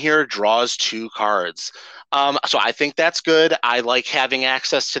is winning here draws 2 cards. So I think that's good. I like having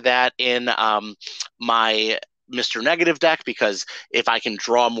access to that in my Mr. Negative deck, because if I can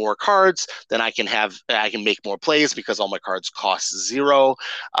draw more cards, then I can make more plays because all my cards cost 0.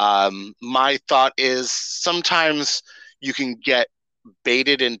 My thought is sometimes you can get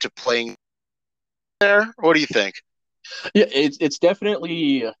baited into playing there. What do you think? Yeah, it's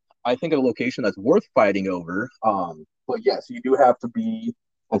definitely, I think, a location that's worth fighting over. But yes, you do have to be,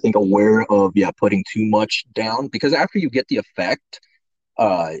 I think, aware of putting too much down, because after you get the effect,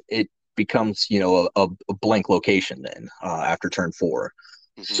 it becomes a blank location then after turn 4.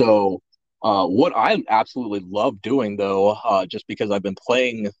 Mm-hmm. So what I absolutely love doing though, just because I've been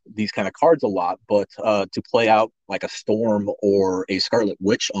playing these kind of cards a lot, but to play out like a Storm or a Scarlet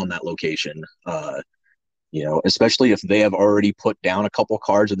Witch on that location. Especially if they have already put down a couple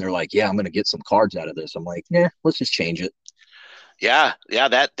cards and they're like, yeah, I'm going to get some cards out of this. I'm like, yeah, let's just change it. Yeah,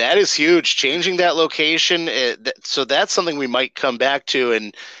 that is huge. Changing that location, so that's something we might come back to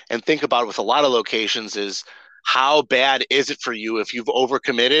and think about with a lot of locations, is how bad is it for you if you've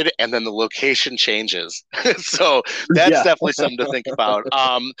overcommitted and then the location changes? So that's definitely something to think about.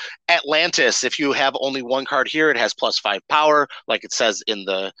 Atlantis, if you have only 1 card here, it has +5 power, like it says in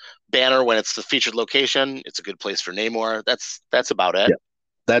the banner when it's the featured location. It's a good place for Namor. That's about it.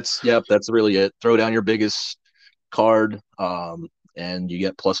 That's really it. Throw down your biggest card, and you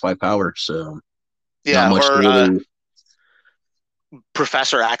get +5 power. So yeah, not much or really...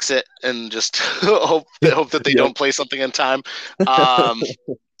 Professor Exit and just hope that they don't play something in time.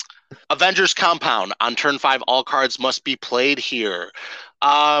 Avengers Compound. On turn 5, all cards must be played here.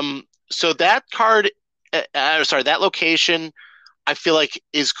 So that card, that location, I feel like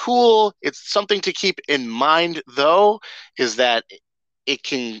is cool. It's something to keep in mind, though, is that it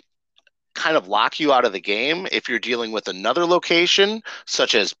can kind of lock you out of the game if you're dealing with another location,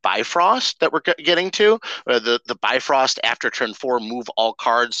 such as Bifrost that we're getting to. The Bifrost after turn 4, move all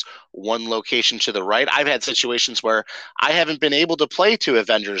cards one location to the right. I've had situations where I haven't been able to play to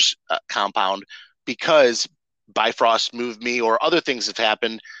Avengers Compound because Bifrost moved me or other things have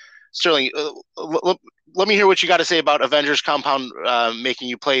happened. Sterling, let me hear what you got to say about Avengers Compound making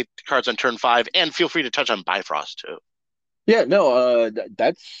you play cards on turn 5, and feel free to touch on Bifrost too. Yeah, no,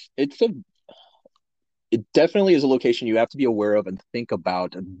 that's it definitely is a location you have to be aware of and think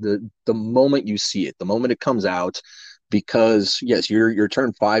about the moment you see it, the moment it comes out, because yes, your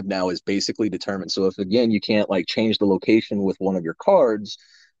turn 5 now is basically determined. So if again you can't like change the location with one of your cards,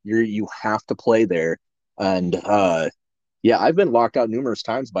 you have to play there. And yeah, I've been locked out numerous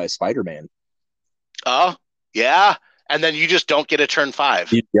times by Spider-Man. Oh, yeah. And then you just don't get a turn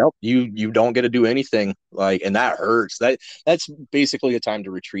 5. Yep, you don't get to do anything like, and that hurts. That's basically a time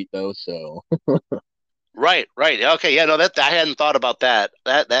to retreat though. So Right, right. Okay, yeah, no, that I hadn't thought about that.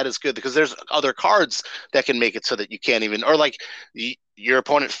 That is good because there's other cards that can make it so that you can't even, or like your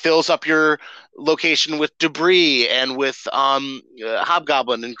opponent fills up your location with debris and with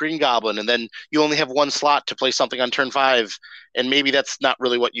Hobgoblin and Green Goblin, and then you only have one slot to play something on turn 5, and maybe that's not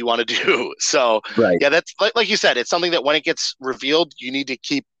really what you want to do. So right, yeah, that's like you said, it's something that when it gets revealed, you need to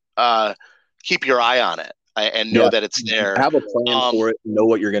keep your eye on it and know yeah, that it's there. have a plan Um, for it, know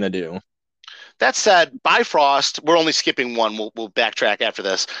what you're gonna do. that said, Bifrost, we're only skipping one. We'll backtrack after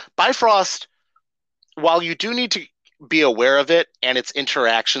this. Bifrost, while you do need to be aware of it and its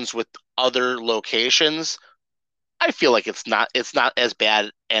interactions with other locations, I feel like it's not as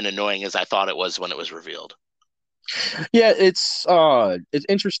bad and annoying as I thought it was when it was revealed. Yeah, it's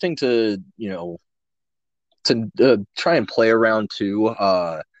interesting to try and play around too.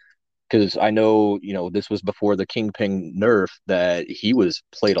 Because I know this was before the Kingpin nerf that he was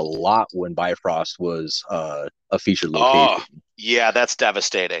played a lot when Bifrost was a featured location. Oh, yeah, that's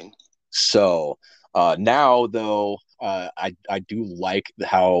devastating. So now though, I do like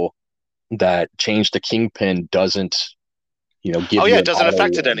how that change to Kingpin doesn't Oh give yeah, you it an doesn't auto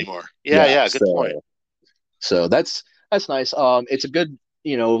affect it win. anymore. Yeah, Yeah, yeah, good point. so that's nice. It's a good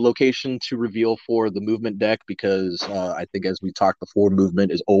location to reveal for the movement deck because I think as we talked before,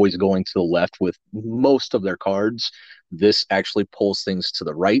 movement is always going to the left with most of their cards. This actually pulls things to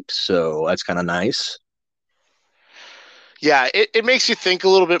the right, so that's kind of nice. Yeah, it makes you think a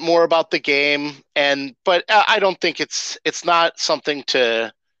little bit more about the game, and but I don't think it's not something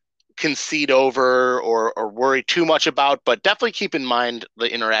to concede over or worry too much about, but definitely keep in mind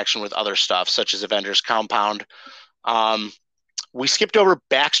the interaction with other stuff, such as Avengers Compound. Um, we skipped over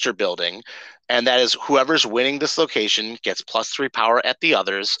Baxter Building, and that is whoever's winning this location gets +3 power at the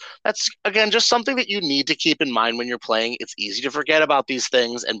others. That's, again, just something that you need to keep in mind when you're playing. It's easy to forget about these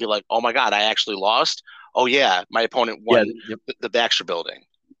things and be like, oh my God, I actually lost. Oh, yeah, my opponent Yeah, won the Baxter Building.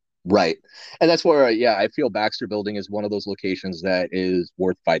 right. And that's where, yeah, I feel Baxter Building is one of those locations that is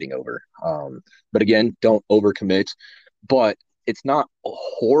worth fighting over. But again, don't overcommit. But it's not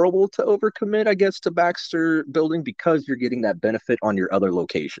horrible to overcommit, I guess, to Baxter Building because you're getting that benefit on your other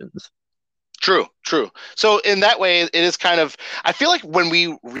locations. True, true. So in that way, it is kind of. I feel like when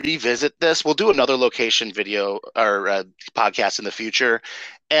we revisit this, we'll do another location video or podcast in the future,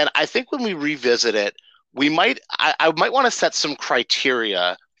 and I think when we revisit it, I might want to set some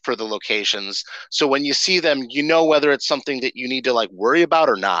criteria for the locations, so when you see them, you know whether it's something that you need to like worry about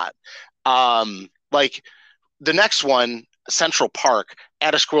or not. Like the next one, Central Park,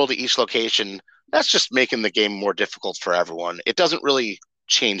 add a squirrel to each location. That's just making the game more difficult for everyone. It doesn't really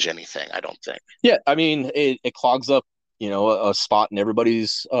change anything, I don't think. Yeah, I mean, it clogs up, a spot in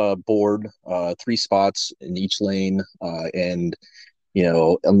everybody's board, 3 spots in each lane, and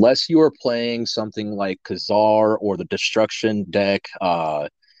unless you are playing something like Kazar or the Destruction deck,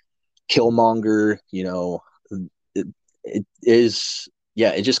 Killmonger, it is,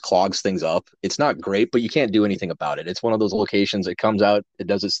 yeah, it just clogs things up. It's not great, but you can't do anything about it. It's one of those locations. It comes out, it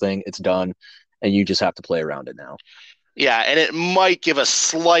does its thing, it's done, and you just have to play around it now. Yeah, and it might give a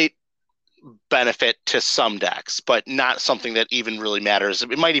slight benefit to some decks, but not something that even really matters.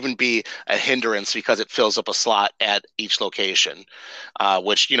 It might even be a hindrance because it fills up a slot at each location,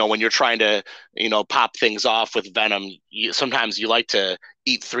 which, when you're trying to, pop things off with Venom, sometimes you like to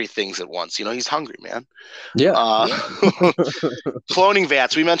eat 3 things at once. He's hungry, man. Yeah. Uh, cloning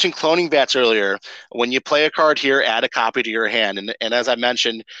vats. We mentioned cloning vats earlier. When you play a card here, add a copy to your hand. And as I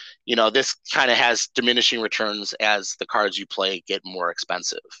mentioned, this kind of has diminishing returns as the cards you play get more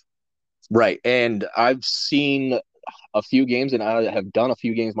expensive. Right. And I've seen a few games and I have done a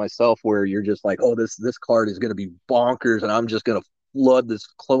few games myself where you're just like, oh, this card is going to be bonkers and I'm just going to flood this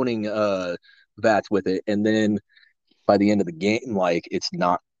cloning vats with it, and then by the end of the game, like it's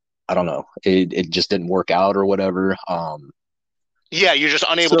not. I don't know. It just didn't work out or whatever. Yeah, you're just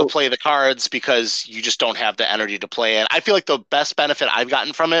unable to So play the cards because you just don't have the energy to play it. I feel like the best benefit I've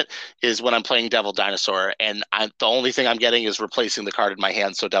gotten from it is when I'm playing Devil Dinosaur, and the only thing I'm getting is replacing the card in my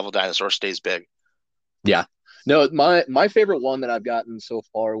hand so Devil Dinosaur stays big. yeah, no, my favorite one that I've gotten so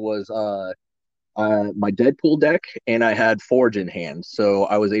far was my Deadpool deck, and I had Forge in hand, so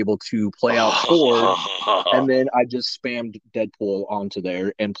I was able to play out Forge, and then I just spammed Deadpool onto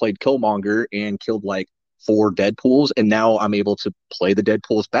there and played Killmonger and killed like four Deadpools, and now I'm able to play the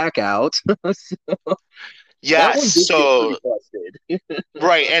Deadpools back out. So that Yes, one did get pretty so busted.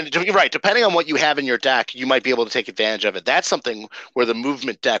 right, and right, depending on what you have in your deck, you might be able to take advantage of it. That's something where the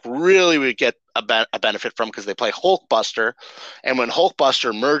movement deck really would get a benefit from because they play Hulkbuster, and when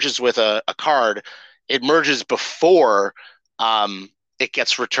Hulkbuster merges with a card, it merges before um, it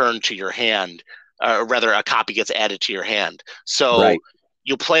gets returned to your hand, or rather, a copy gets added to your hand. So Right.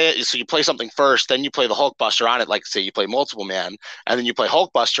 you play it. So you play something first, then you play the Hulkbuster on it. Like say you play Multiple Man, and then you play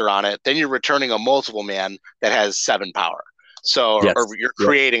Hulkbuster on it. Then you're returning a Multiple Man that has 7 power. So, or Yes. you're Yep.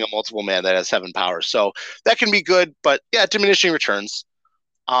 creating a Multiple Man that has 7 powers. So that can be good, but yeah, diminishing returns.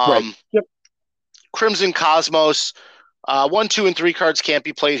 Right. Um, Yep. Crimson Cosmos, 1, 2, and 3 cards can't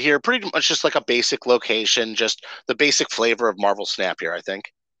be played here. Pretty much just like a basic location, just the basic flavor of Marvel Snap here, I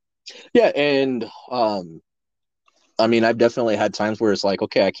think. Yeah, and I mean, I've definitely had times where it's like,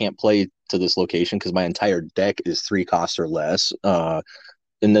 okay, I can't play to this location because my entire deck is 3 costs or less.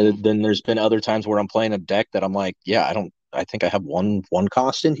 And then there's been other times where I'm playing a deck that I'm like, yeah, I don't. I think I have one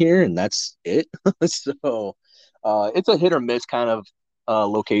cost in here, and that's it. So it's a hit or miss kind of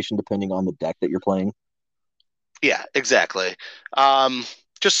location depending on the deck that you're playing. Yeah, exactly. Um,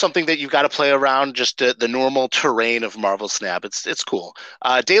 just something that you've got to play around, just the normal terrain of Marvel Snap. It's cool.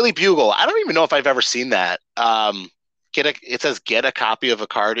 Daily Bugle. I don't even know if I've ever seen that. It says get a copy of a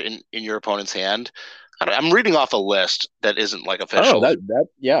card in your opponent's hand. I'm reading off a list that isn't like Oh, official. that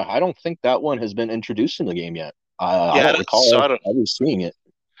yeah, I don't think that one has been introduced in the game yet. I Yeah, don't so recall ever seeing it.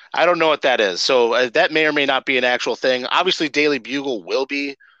 I don't know what that is. So that may or may not be an actual thing. Obviously, Daily Bugle will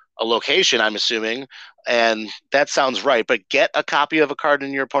be a location, I'm assuming, and that sounds right. But get a copy of a card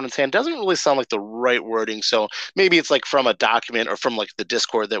in your opponent's hand doesn't really sound like the right wording. So maybe it's like from a document or from like the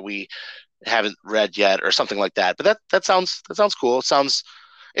Discord that we haven't read yet or something like that. But that sounds cool.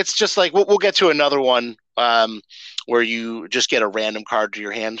 It's just like we'll get to another one where you just get a random card to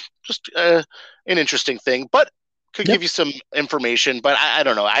your hand. Just an interesting thing, but could Yep. give you some information. But I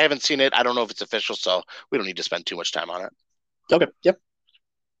don't know. I haven't seen it. I don't know if it's official, so we don't need to spend too much time on it. Okay. Yep.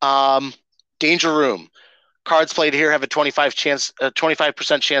 Um, Danger Room. Cards played here have a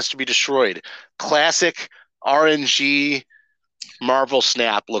 25% chance to be destroyed. Classic RNG Marvel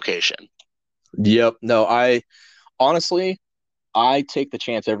Snap location. Yep. No, I honestly, I take the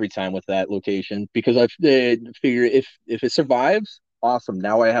chance every time with that location because I figure if it survives, awesome.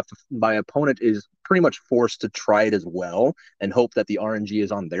 Now I have to. My opponent is pretty much forced to try it as well and hope that the RNG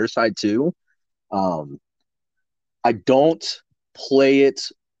is on their side too. Um, I don't play it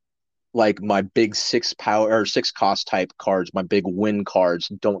like my big 6 power or 6 cost type cards. My big win cards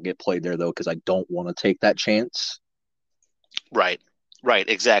don't get played there though because I don't want to take that chance. Right. Right,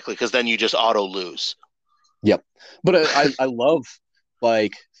 exactly. Because then you just auto lose. Yep. But I love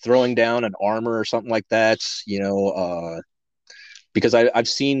like throwing down an armor or something like that. Because I've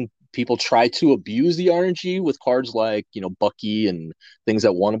seen people try to abuse the RNG with cards like Bucky and things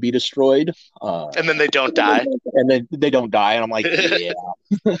that want to be destroyed, And then they don't die. and then they don't die, and I'm like, yeah.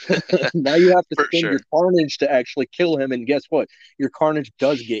 Now you have to For spend sure. your Carnage to actually kill him, and guess what? Your Carnage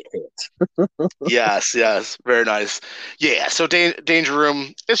does get hit. Yes, yes. Very nice. Yeah, so Danger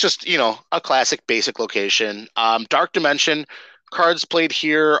Room, it's just, a classic basic location. Dark Dimension, cards played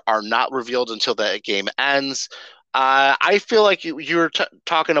here are not revealed until the game ends. I feel like you were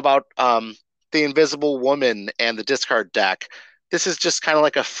talking about the Invisible Woman and the discard deck. This is just kind of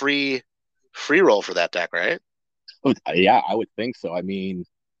like a free roll for that deck, right? Yeah, I would think so. I mean,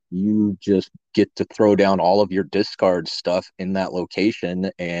 you just get to throw down all of your discard stuff in that location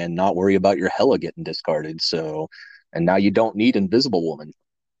and not worry about your Hella getting discarded. So, and now you don't need Invisible Woman.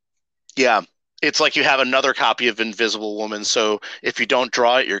 Yeah. It's like you have another copy of Invisible Woman, so if you don't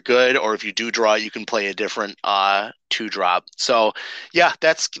draw it, you're good, or if you do draw it, you can play a different 2 drop. So yeah,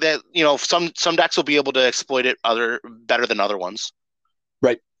 that's that. Some decks will be able to exploit it other better than other ones.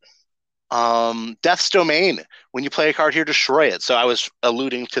 Right. Death's Domain. When you play a card here, destroy it. So I was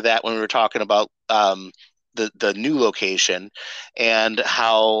alluding to that when we were talking about the new location and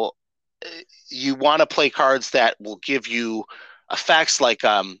how uh, you want to play cards that will give you effects like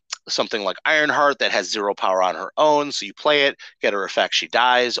something like Ironheart that has 0 power on her own. So you play it, get her effect, she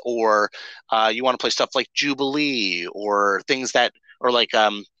dies. Or you want to play stuff like Jubilee or things that, or like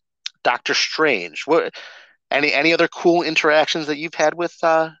Doctor Strange. What any other cool interactions that you've had with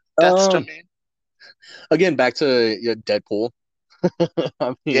Death's Um, Domain? Again, back to Deadpool. I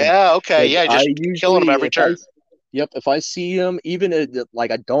mean, Yeah, okay, like yeah, I just killing them usually every turn. yep, if I see him, even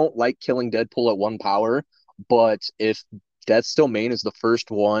like I don't like killing Deadpool at 1 power, but if Death's Domain is the first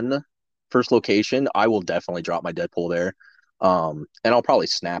location, I will definitely drop my Deadpool there. And I'll probably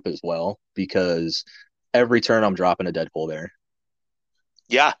snap as well because every turn I'm dropping a Deadpool there.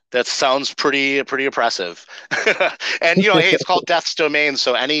 Yeah, that sounds pretty oppressive. And hey, it's called Death's Domain,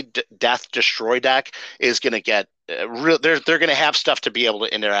 so any Death Destroy deck is going to get they're going to have stuff to be able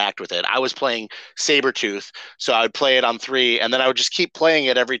to interact with it. I was playing Sabretooth, so I would play it on 3, and then I would just keep playing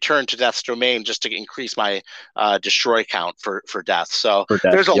it every turn to Death's Domain just to increase my destroy count for Death. So For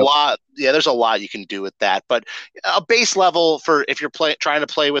Death, there's a yep. lot, yeah, there's a lot you can do with that. But a base level for if you're trying to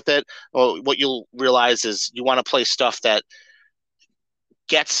play with it, well, what you'll realize is you want to play stuff that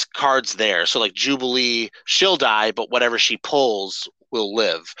gets cards there. So like Jubilee, she'll die, but whatever she pulls will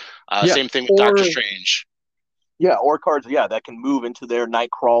live. Yeah. Same thing with Doctor Or Strange. yeah, or cards, yeah, that can move into their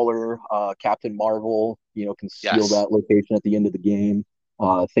Nightcrawler, Captain Marvel, can seal Yes. that location at the end of the game.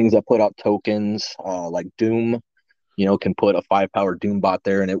 Things that put out tokens, like Doom, can put a 5 power Doom bot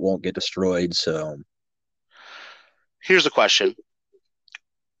there and it won't get destroyed. So Here's a question.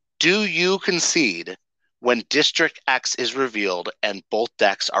 Do you concede when District X is revealed and both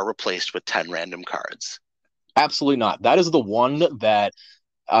decks are replaced with 10 random cards? absolutely not. That is the one that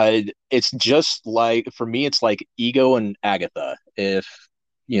it's just like for me, it's like Ego and Agatha. If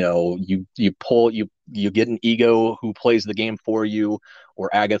you pull you get an Ego who plays the game for you, or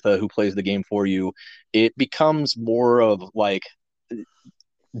Agatha who plays the game for you, it becomes more of like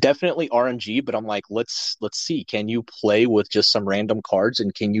definitely RNG. But I'm like, let's see, can you play with just some random cards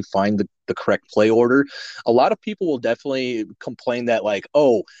and can you find the correct play order? A lot of people will definitely complain that like,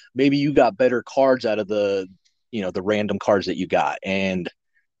 oh, maybe you got better cards out of the random cards that you got, and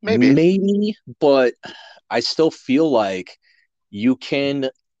Maybe. maybe, but I still feel like you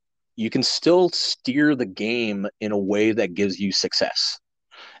can you can still steer the game in a way that gives you success.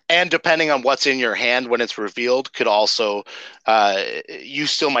 And depending on what's in your hand when it's revealed, could also you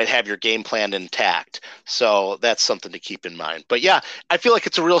still might have your game plan intact. So that's something to keep in mind. But yeah, I feel like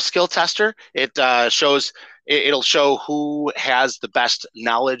it's a real skill tester. It shows it'll show who has the best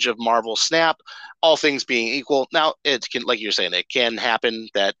knowledge of Marvel Snap, all things being equal. Now it can, like you're saying, it can happen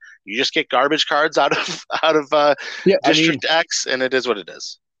that you just get garbage cards out of Yeah, I mean, District X, and it is what it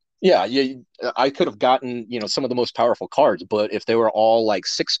is. yeah, I could have gotten, some of the most powerful cards, but if they were all like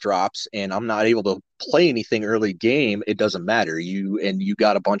 6 drops and I'm not able to play anything early game, it doesn't matter. You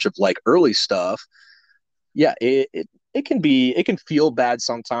got a bunch of like early stuff. Yeah, it can feel bad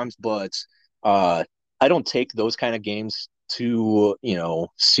sometimes, but I don't take those kind of games too,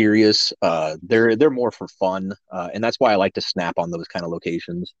 serious. They're more for fun, and that's why I like to snap on those kind of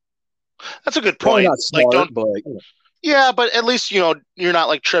locations. That's a good Probably point. not Like, smart, don't but Yeah, but at least you're not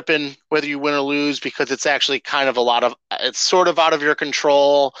like tripping whether you win or lose because it's actually kind of a lot of it's sort of out of your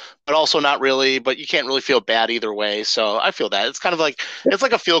control, but also not really. But you can't really feel bad either way. So I feel that it's kind of like it's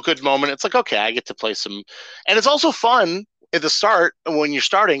like a feel good moment. It's like okay, I get to play some, and it's also fun at the start when you're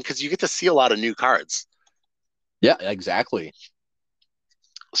starting because you get to see a lot of new cards. yeah, exactly.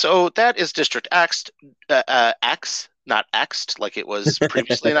 So that is District X, X, not Xed like it was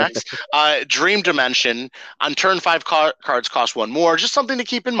previously an X. Dream Dimension on turn 5 cards cost 1 more. Just something to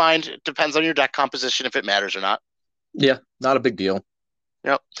keep in mind. It depends on your deck composition if it matters or not. Yeah, not a big deal.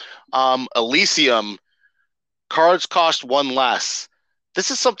 Yep. Elysium cards cost 1 less.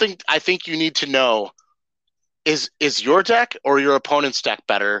 This is something I think you need to know. Is your deck or your opponent's deck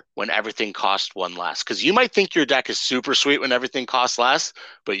better when everything costs 1 less? Because you might think your deck is super sweet when everything costs less,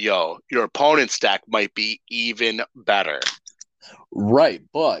 but your opponent's deck might be even better. Right,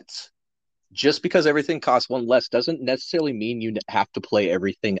 but just because everything costs 1 less doesn't necessarily mean you have to play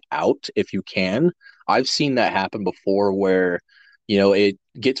everything out if you can. I've seen that happen before where, it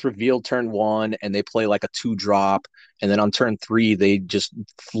gets revealed turn 1 and they play like a 2 drop, and then on turn 3 they just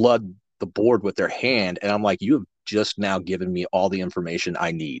flood the board with their hand, and I'm like, you have just now given me all the information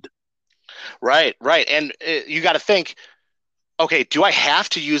I need. Right, right. And you got to think, okay, do I have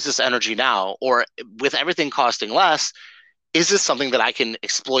to use this energy now? Or with everything costing less, is this something that I can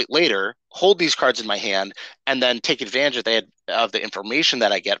exploit later, hold these cards in my hand, and then take advantage of the information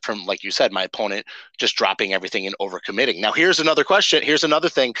that I get from, like you said, my opponent just dropping everything and overcommitting? Now, here's another question. Here's another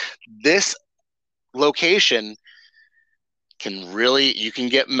thing. This location you can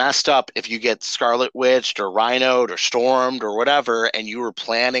get messed up if you get Scarlet Witched or Rhinoed or Stormed or whatever, and you were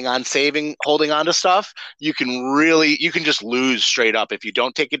planning on holding on to stuff. You can just lose straight up if you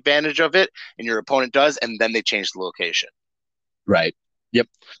don't take advantage of it, and your opponent does, and then they change the location. Right. Yep.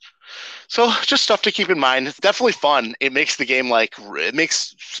 So just stuff to keep in mind. It's definitely fun. It makes the game it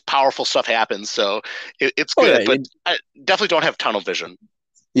makes powerful stuff happen. So it's good, but I definitely don't have tunnel vision.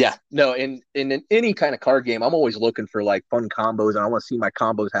 Yeah, no, in any kind of card game, I'm always looking for like fun combos, and I want to see my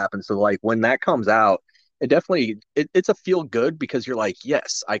combos happen. So like when that comes out, it's a feel good because you're like,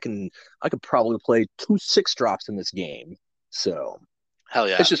 yes, I could probably play 2 6 drops in this game. So hell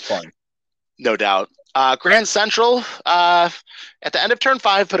yeah, it's just fun. No doubt. Grand Central, at the end of turn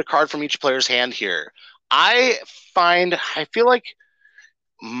 5, put a card from each player's hand here. I feel like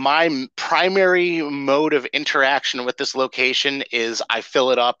my primary mode of interaction with this location is I fill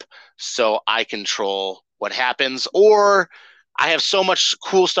it up so I control what happens, or I have so much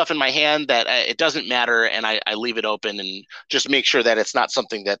cool stuff in my hand that it doesn't matter, and I leave it open and just make sure that it's not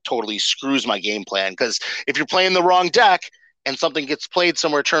something that totally screws my game plan. Because if you're playing the wrong deck and something gets played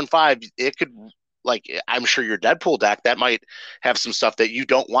somewhere turn 5, it could, like, I'm sure your Deadpool deck, that might have some stuff that you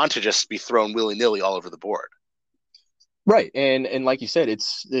don't want to just be thrown willy-nilly all over the board. Right, and like you said,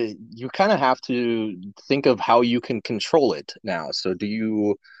 it's you kind of have to think of how you can control it now. So do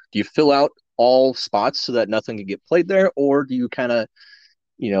you fill out all spots so that nothing can get played there, or do you kind of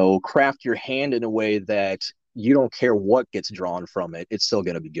craft your hand in a way that you don't care what gets drawn from it, it's still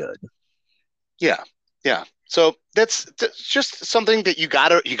going to be good. Yeah, yeah. So that's just something that you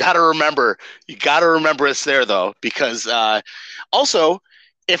gotta remember. You gotta remember it's there though, because also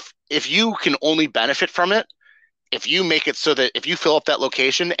if you can only benefit from it, if you make it so that if you fill up that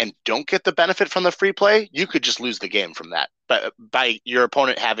location and don't get the benefit from the free play, you could just lose the game from that. But by your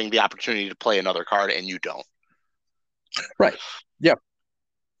opponent having the opportunity to play another card and you don't. Right. Yeah.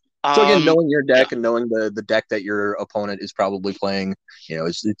 So again, knowing your Yeah. deck and knowing the deck that your opponent is probably playing,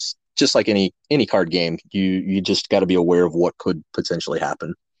 it's just like any card game. You just got to be aware of what could potentially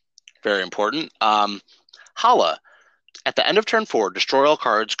happen. Very important. Hala. At the end of turn 4, destroy all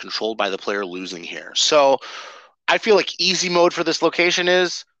cards controlled by the player losing here. So I feel like easy mode for this location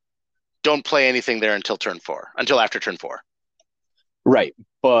is don't play anything there until after turn 4. Right.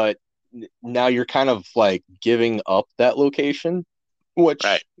 But now you're kind of like giving up that location, Right. which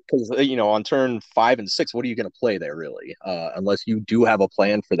because on turn 5 and 6, what are you going to play there really? Unless you do have a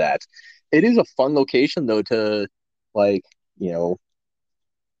plan for that. It is a fun location though to like to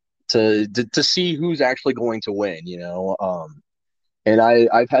see who's actually going to win. And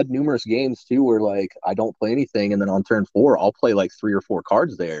I've had numerous games too where like I don't play anything, and then on turn 4 I'll play like 3 or 4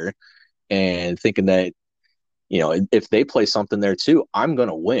 cards there, and thinking that if they play something there too, I'm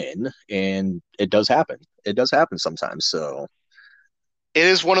gonna win, and it does happen. It does happen sometimes. So It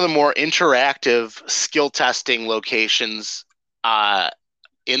is one of the more interactive skill testing locations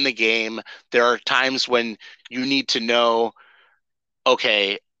in the game. There are times when you need to know,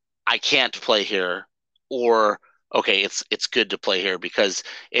 okay, I can't play here, or okay, it's good to play here, because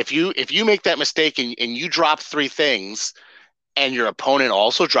if you make that mistake and you drop 3 things and your opponent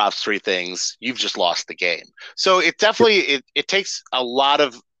also drops 3 things, you've just lost the game. So it definitely it takes a lot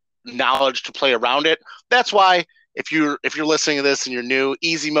of knowledge to play around it. That's why if you're listening to this and you're new,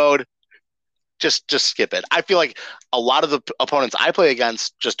 easy mode, just skip it. I feel like a lot of the opponents I play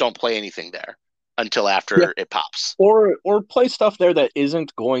against just don't play anything there until yeah, after it pops. or play stuff there that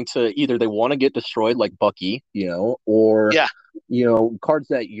isn't going to either they want to get destroyed like Bucky, or Yeah, cards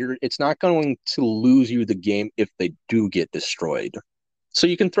that it's not going to lose you the game if they do get destroyed. So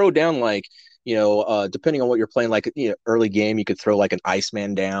you can throw down like, depending on what you're playing, like early game, you could throw like an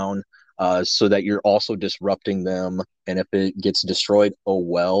Iceman down, so that you're also disrupting them. And if it gets destroyed, oh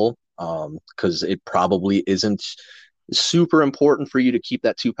well, because it probably isn't super important for you to keep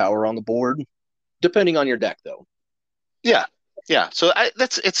that 2 power on the board, depending on your deck, though. yeah, yeah. So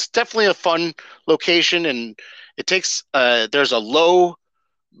it's definitely a fun location, and it takes there's a low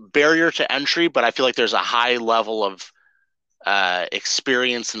barrier to entry, but I feel like there's a high level of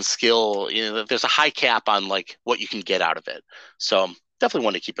experience and skill. There's a high cap on like what you can get out of it. So definitely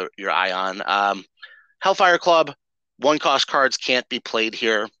one to keep your eye on. Hellfire Club, 1 cost cards can't be played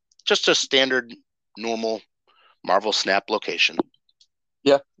here. Just a standard, normal Marvel Snap location.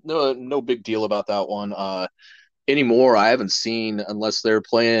 Yeah, no big deal about that one. Anymore, I haven't seen, unless they're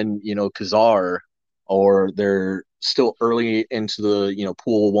playing, Kazar, or they're still early into the,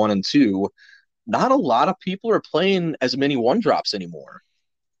 pool 1 and 2. Not a lot of people are playing as many 1 drops anymore.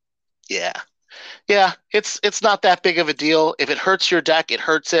 Yeah. Yeah, it's not that big of a deal. If it hurts your deck, it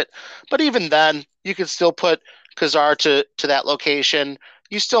hurts it. But even then, you can still put Kazar to that location.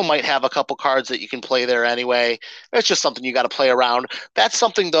 You still might have a couple cards that you can play there anyway. It's just something you got to play around. That's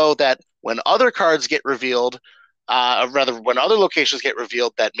something though that when other cards get revealed, or rather when other locations get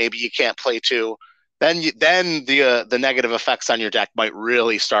revealed that maybe you can't play to, then the negative effects on your deck might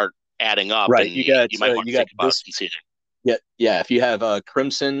really start adding up, Right. and you might want You to got think about this. conceding. Yeah, yeah. If you have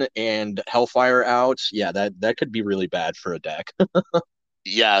Crimson and Hellfire out, yeah, that could be really bad for a deck.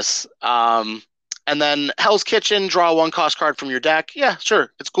 Yes. And then Hell's Kitchen, draw one cost card from your deck. Yeah,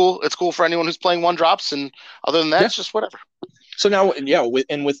 sure. It's cool. It's cool for anyone who's playing one drops. And other than that, Yeah. it's just whatever. So now, yeah,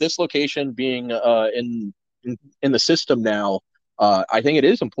 with this location being in the system now, I think it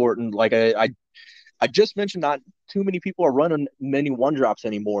is important. Like I just mentioned, not too many people are running many one drops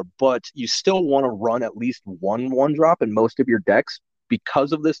anymore, but you still want to run at least one drop in most of your decks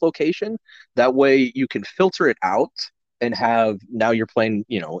because of this location. That way you can filter it out and have now you're playing,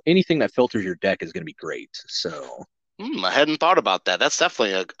 anything that filters your deck is going to be great. So, I hadn't thought about that. That's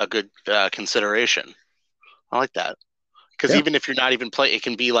definitely a good consideration. I like that. Because yeah. even if you're not even playing, it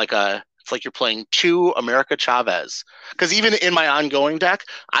can be like it's like you're playing two America Chavez. Because even in my ongoing deck,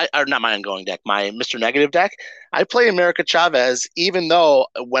 or not my ongoing deck, my Mr. Negative deck, I play America Chavez, even though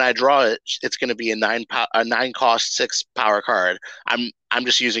when I draw it, it's going to be a 9 cost 6 power card. I'm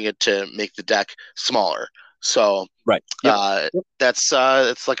just using it to make the deck smaller. So Right. Yep. Yep. that's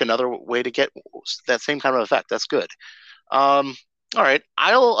it's like another way to get that same kind of effect. That's good. All right,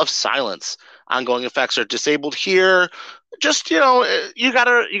 Isle of Silence. Ongoing effects are disabled here. Just you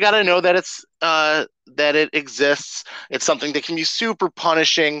gotta know that that it exists. It's something that can be super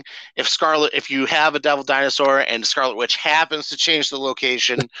punishing if you have a Devil Dinosaur and Scarlet Witch happens to change the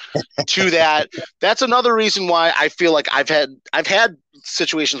location to that. That's another reason why I feel like I've had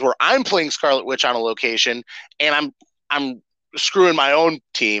situations where I'm playing Scarlet Witch on a location and I'm screwing my own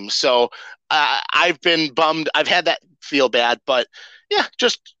team. So I've been bummed. I've had that feel bad, but yeah,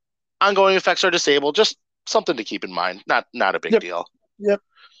 just ongoing effects are disabled. Just something to keep in mind. Not a big Yep. deal. Yep.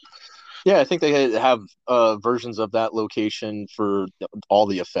 Yeah, I think they have versions of that location for all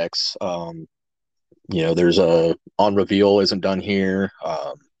the effects. There's a on reveal isn't done here.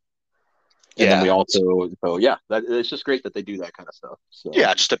 And then we Yeah. also, so yeah, it's just great that they do that kind of stuff. So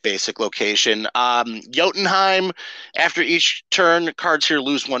Yeah, just a basic location. Jotunheim, after each turn, cards here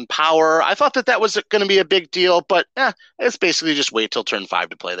lose 1 power. I thought that was going to be a big deal, but it's basically just wait till turn 5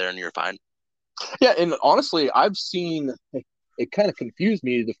 to play there and you're fine. yeah, and honestly, I've seen it kind of confused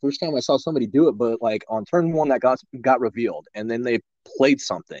me the first time I saw somebody do it, but like on turn one that got revealed, and then they played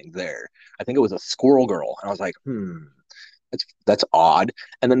something there. I think it was a Squirrel Girl, and I was like, that's odd.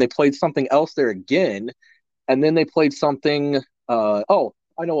 And then they played something else there again, and then they played something. Oh,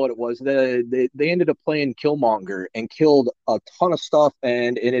 I know what it was. They ended up playing Killmonger and killed a ton of stuff,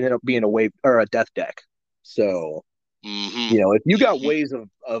 and it ended up being a wave or a death deck. So if you got ways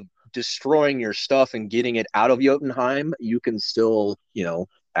of destroying your stuff and getting it out of Jotunheim, you can still,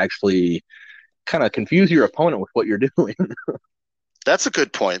 actually kind of confuse your opponent with what you're doing. That's a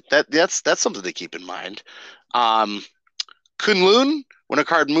good point. That's something to keep in mind. Kunlun, when a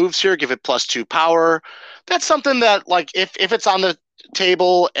card moves here, give it +2 power. That's something that, like, if it's on the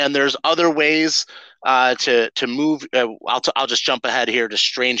table and there's other ways to move, I'll just jump ahead here to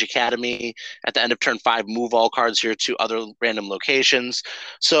Strange Academy at the end of turn 5. Move all cards here to other random locations.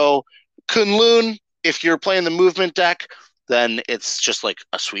 So Kunlun, if you're playing the movement deck, then it's just like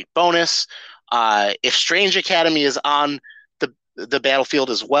a sweet bonus. If Strange Academy is on the battlefield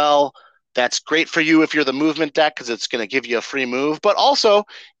as well, that's great for you if you're the movement deck because it's going to give you a free move. But also,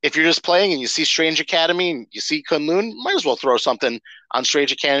 if you're just playing and you see Strange Academy and you see Kunlun, might as well throw something on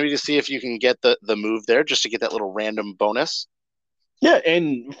Strange Academy to see if you can get the move there just to get that little random bonus. Yeah,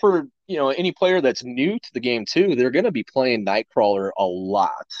 and for any player that's new to the game too, they're going to be playing Nightcrawler a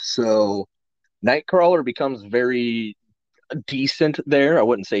lot. So Nightcrawler becomes very decent there. I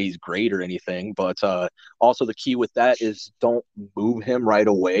wouldn't say he's great or anything, but also the key with that is don't move him right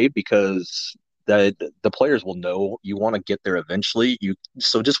away because the players will know you want to get there eventually.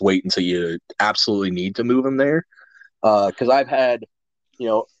 So just wait until you absolutely need to move him there. Because I've had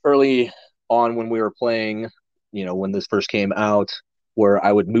early on when we were playing, when this first came out, where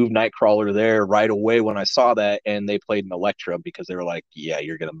I would move Nightcrawler there right away when I saw that, and they played an Electra because they were like, "Yeah,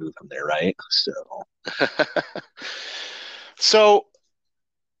 you're gonna move him there, right?" So So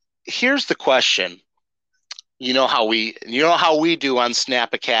here's the question. You know how we do on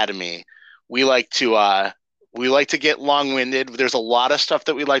Snap Academy. We like to get long-winded. There's a lot of stuff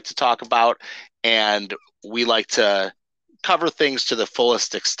that we like to talk about, and we like to cover things to the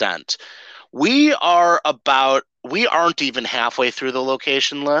fullest extent. We aren't even halfway through the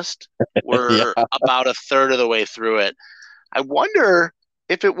location list. Yeah. We're about a third of the way through it. I wonder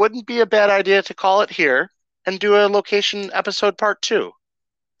if it wouldn't be a bad idea to call it here and do a location episode part two.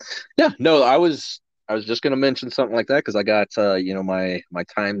 Yeah, no, I was just gonna mention something like that because I got my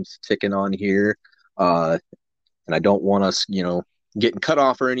time's ticking on here, uh, and I don't want us getting cut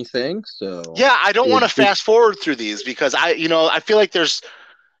off or anything. So Yeah, I don't want to it fast forward through these because I feel like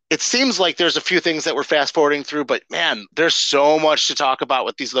it seems like there's a few things that we're fast forwarding through, but man, there's so much to talk about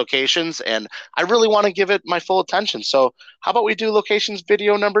with these locations, and I really want to give it my full attention. So, how about we do locations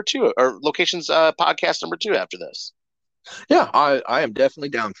video number two or locations podcast number two after this? yeah, I am definitely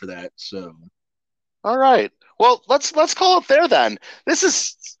down for that. So All right. Well, let's call it there then. This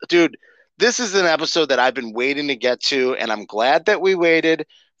is, dude, this is an episode that I've been waiting to get to, and I'm glad that we waited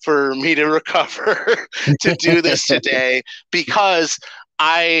for me to recover to do this today because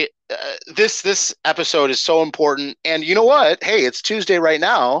this episode is so important. And you know what? Hey, it's Tuesday right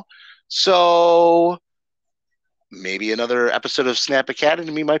now, so maybe another episode of Snap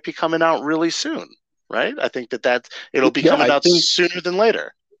Academy might be coming out really soon, right? I think that it'll be yeah, coming I out think sooner than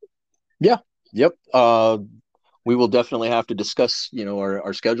later. yeah, yep. We will definitely have to discuss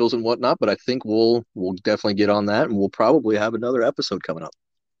our schedules and whatnot, but I think we'll definitely get on that, and we'll probably have another episode coming up.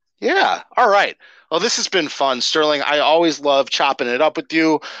 Yeah. All right. Well, this has been fun, Sterling. I always love chopping it up with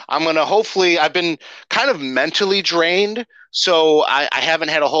you. I've been kind of mentally drained, so I haven't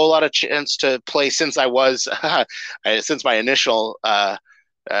had a whole lot of chance to play since since my initial uh,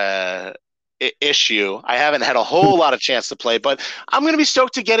 issue. I haven't had a whole lot of chance to play, but I'm going to be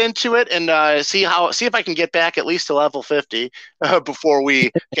stoked to get into it and see if I can get back at least to level 50 before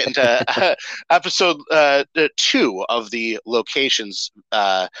we get into episode two of the locations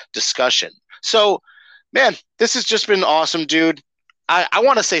discussion. So, man, this has just been awesome, dude. I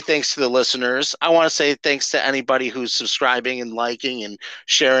want to say thanks to the listeners. I want to say thanks to anybody who's subscribing and liking and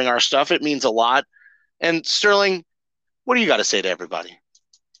sharing our stuff. It means a lot. And Sterling, what do you got to say to everybody?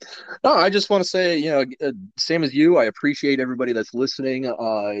 No, I just want to say, same as you, I appreciate everybody that's listening.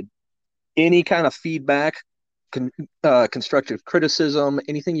 Any kind of feedback, con constructive criticism,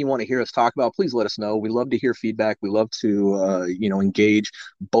 anything you want to hear us talk about, please let us know. We love to hear feedback. We love to, engage.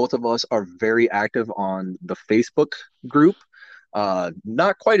 Both of us are very active on the Facebook group.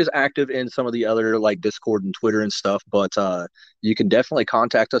 Not quite as active in some of the other like Discord and Twitter and stuff, but you can definitely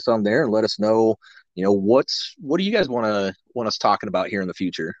contact us on there and let us know, what do you guys want us talking about here in the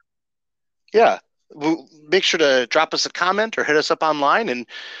future? Yeah. Make sure to drop us a comment or hit us up online. And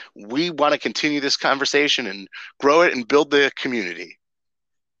we want to continue this conversation and grow it and build the community.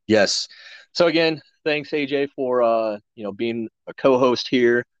 Yes. So again, thanks AJ for being a co-host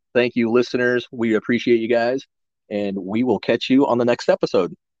here. Thank you, listeners. We appreciate you guys, and we will catch you on the next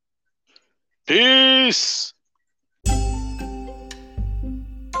episode. Peace.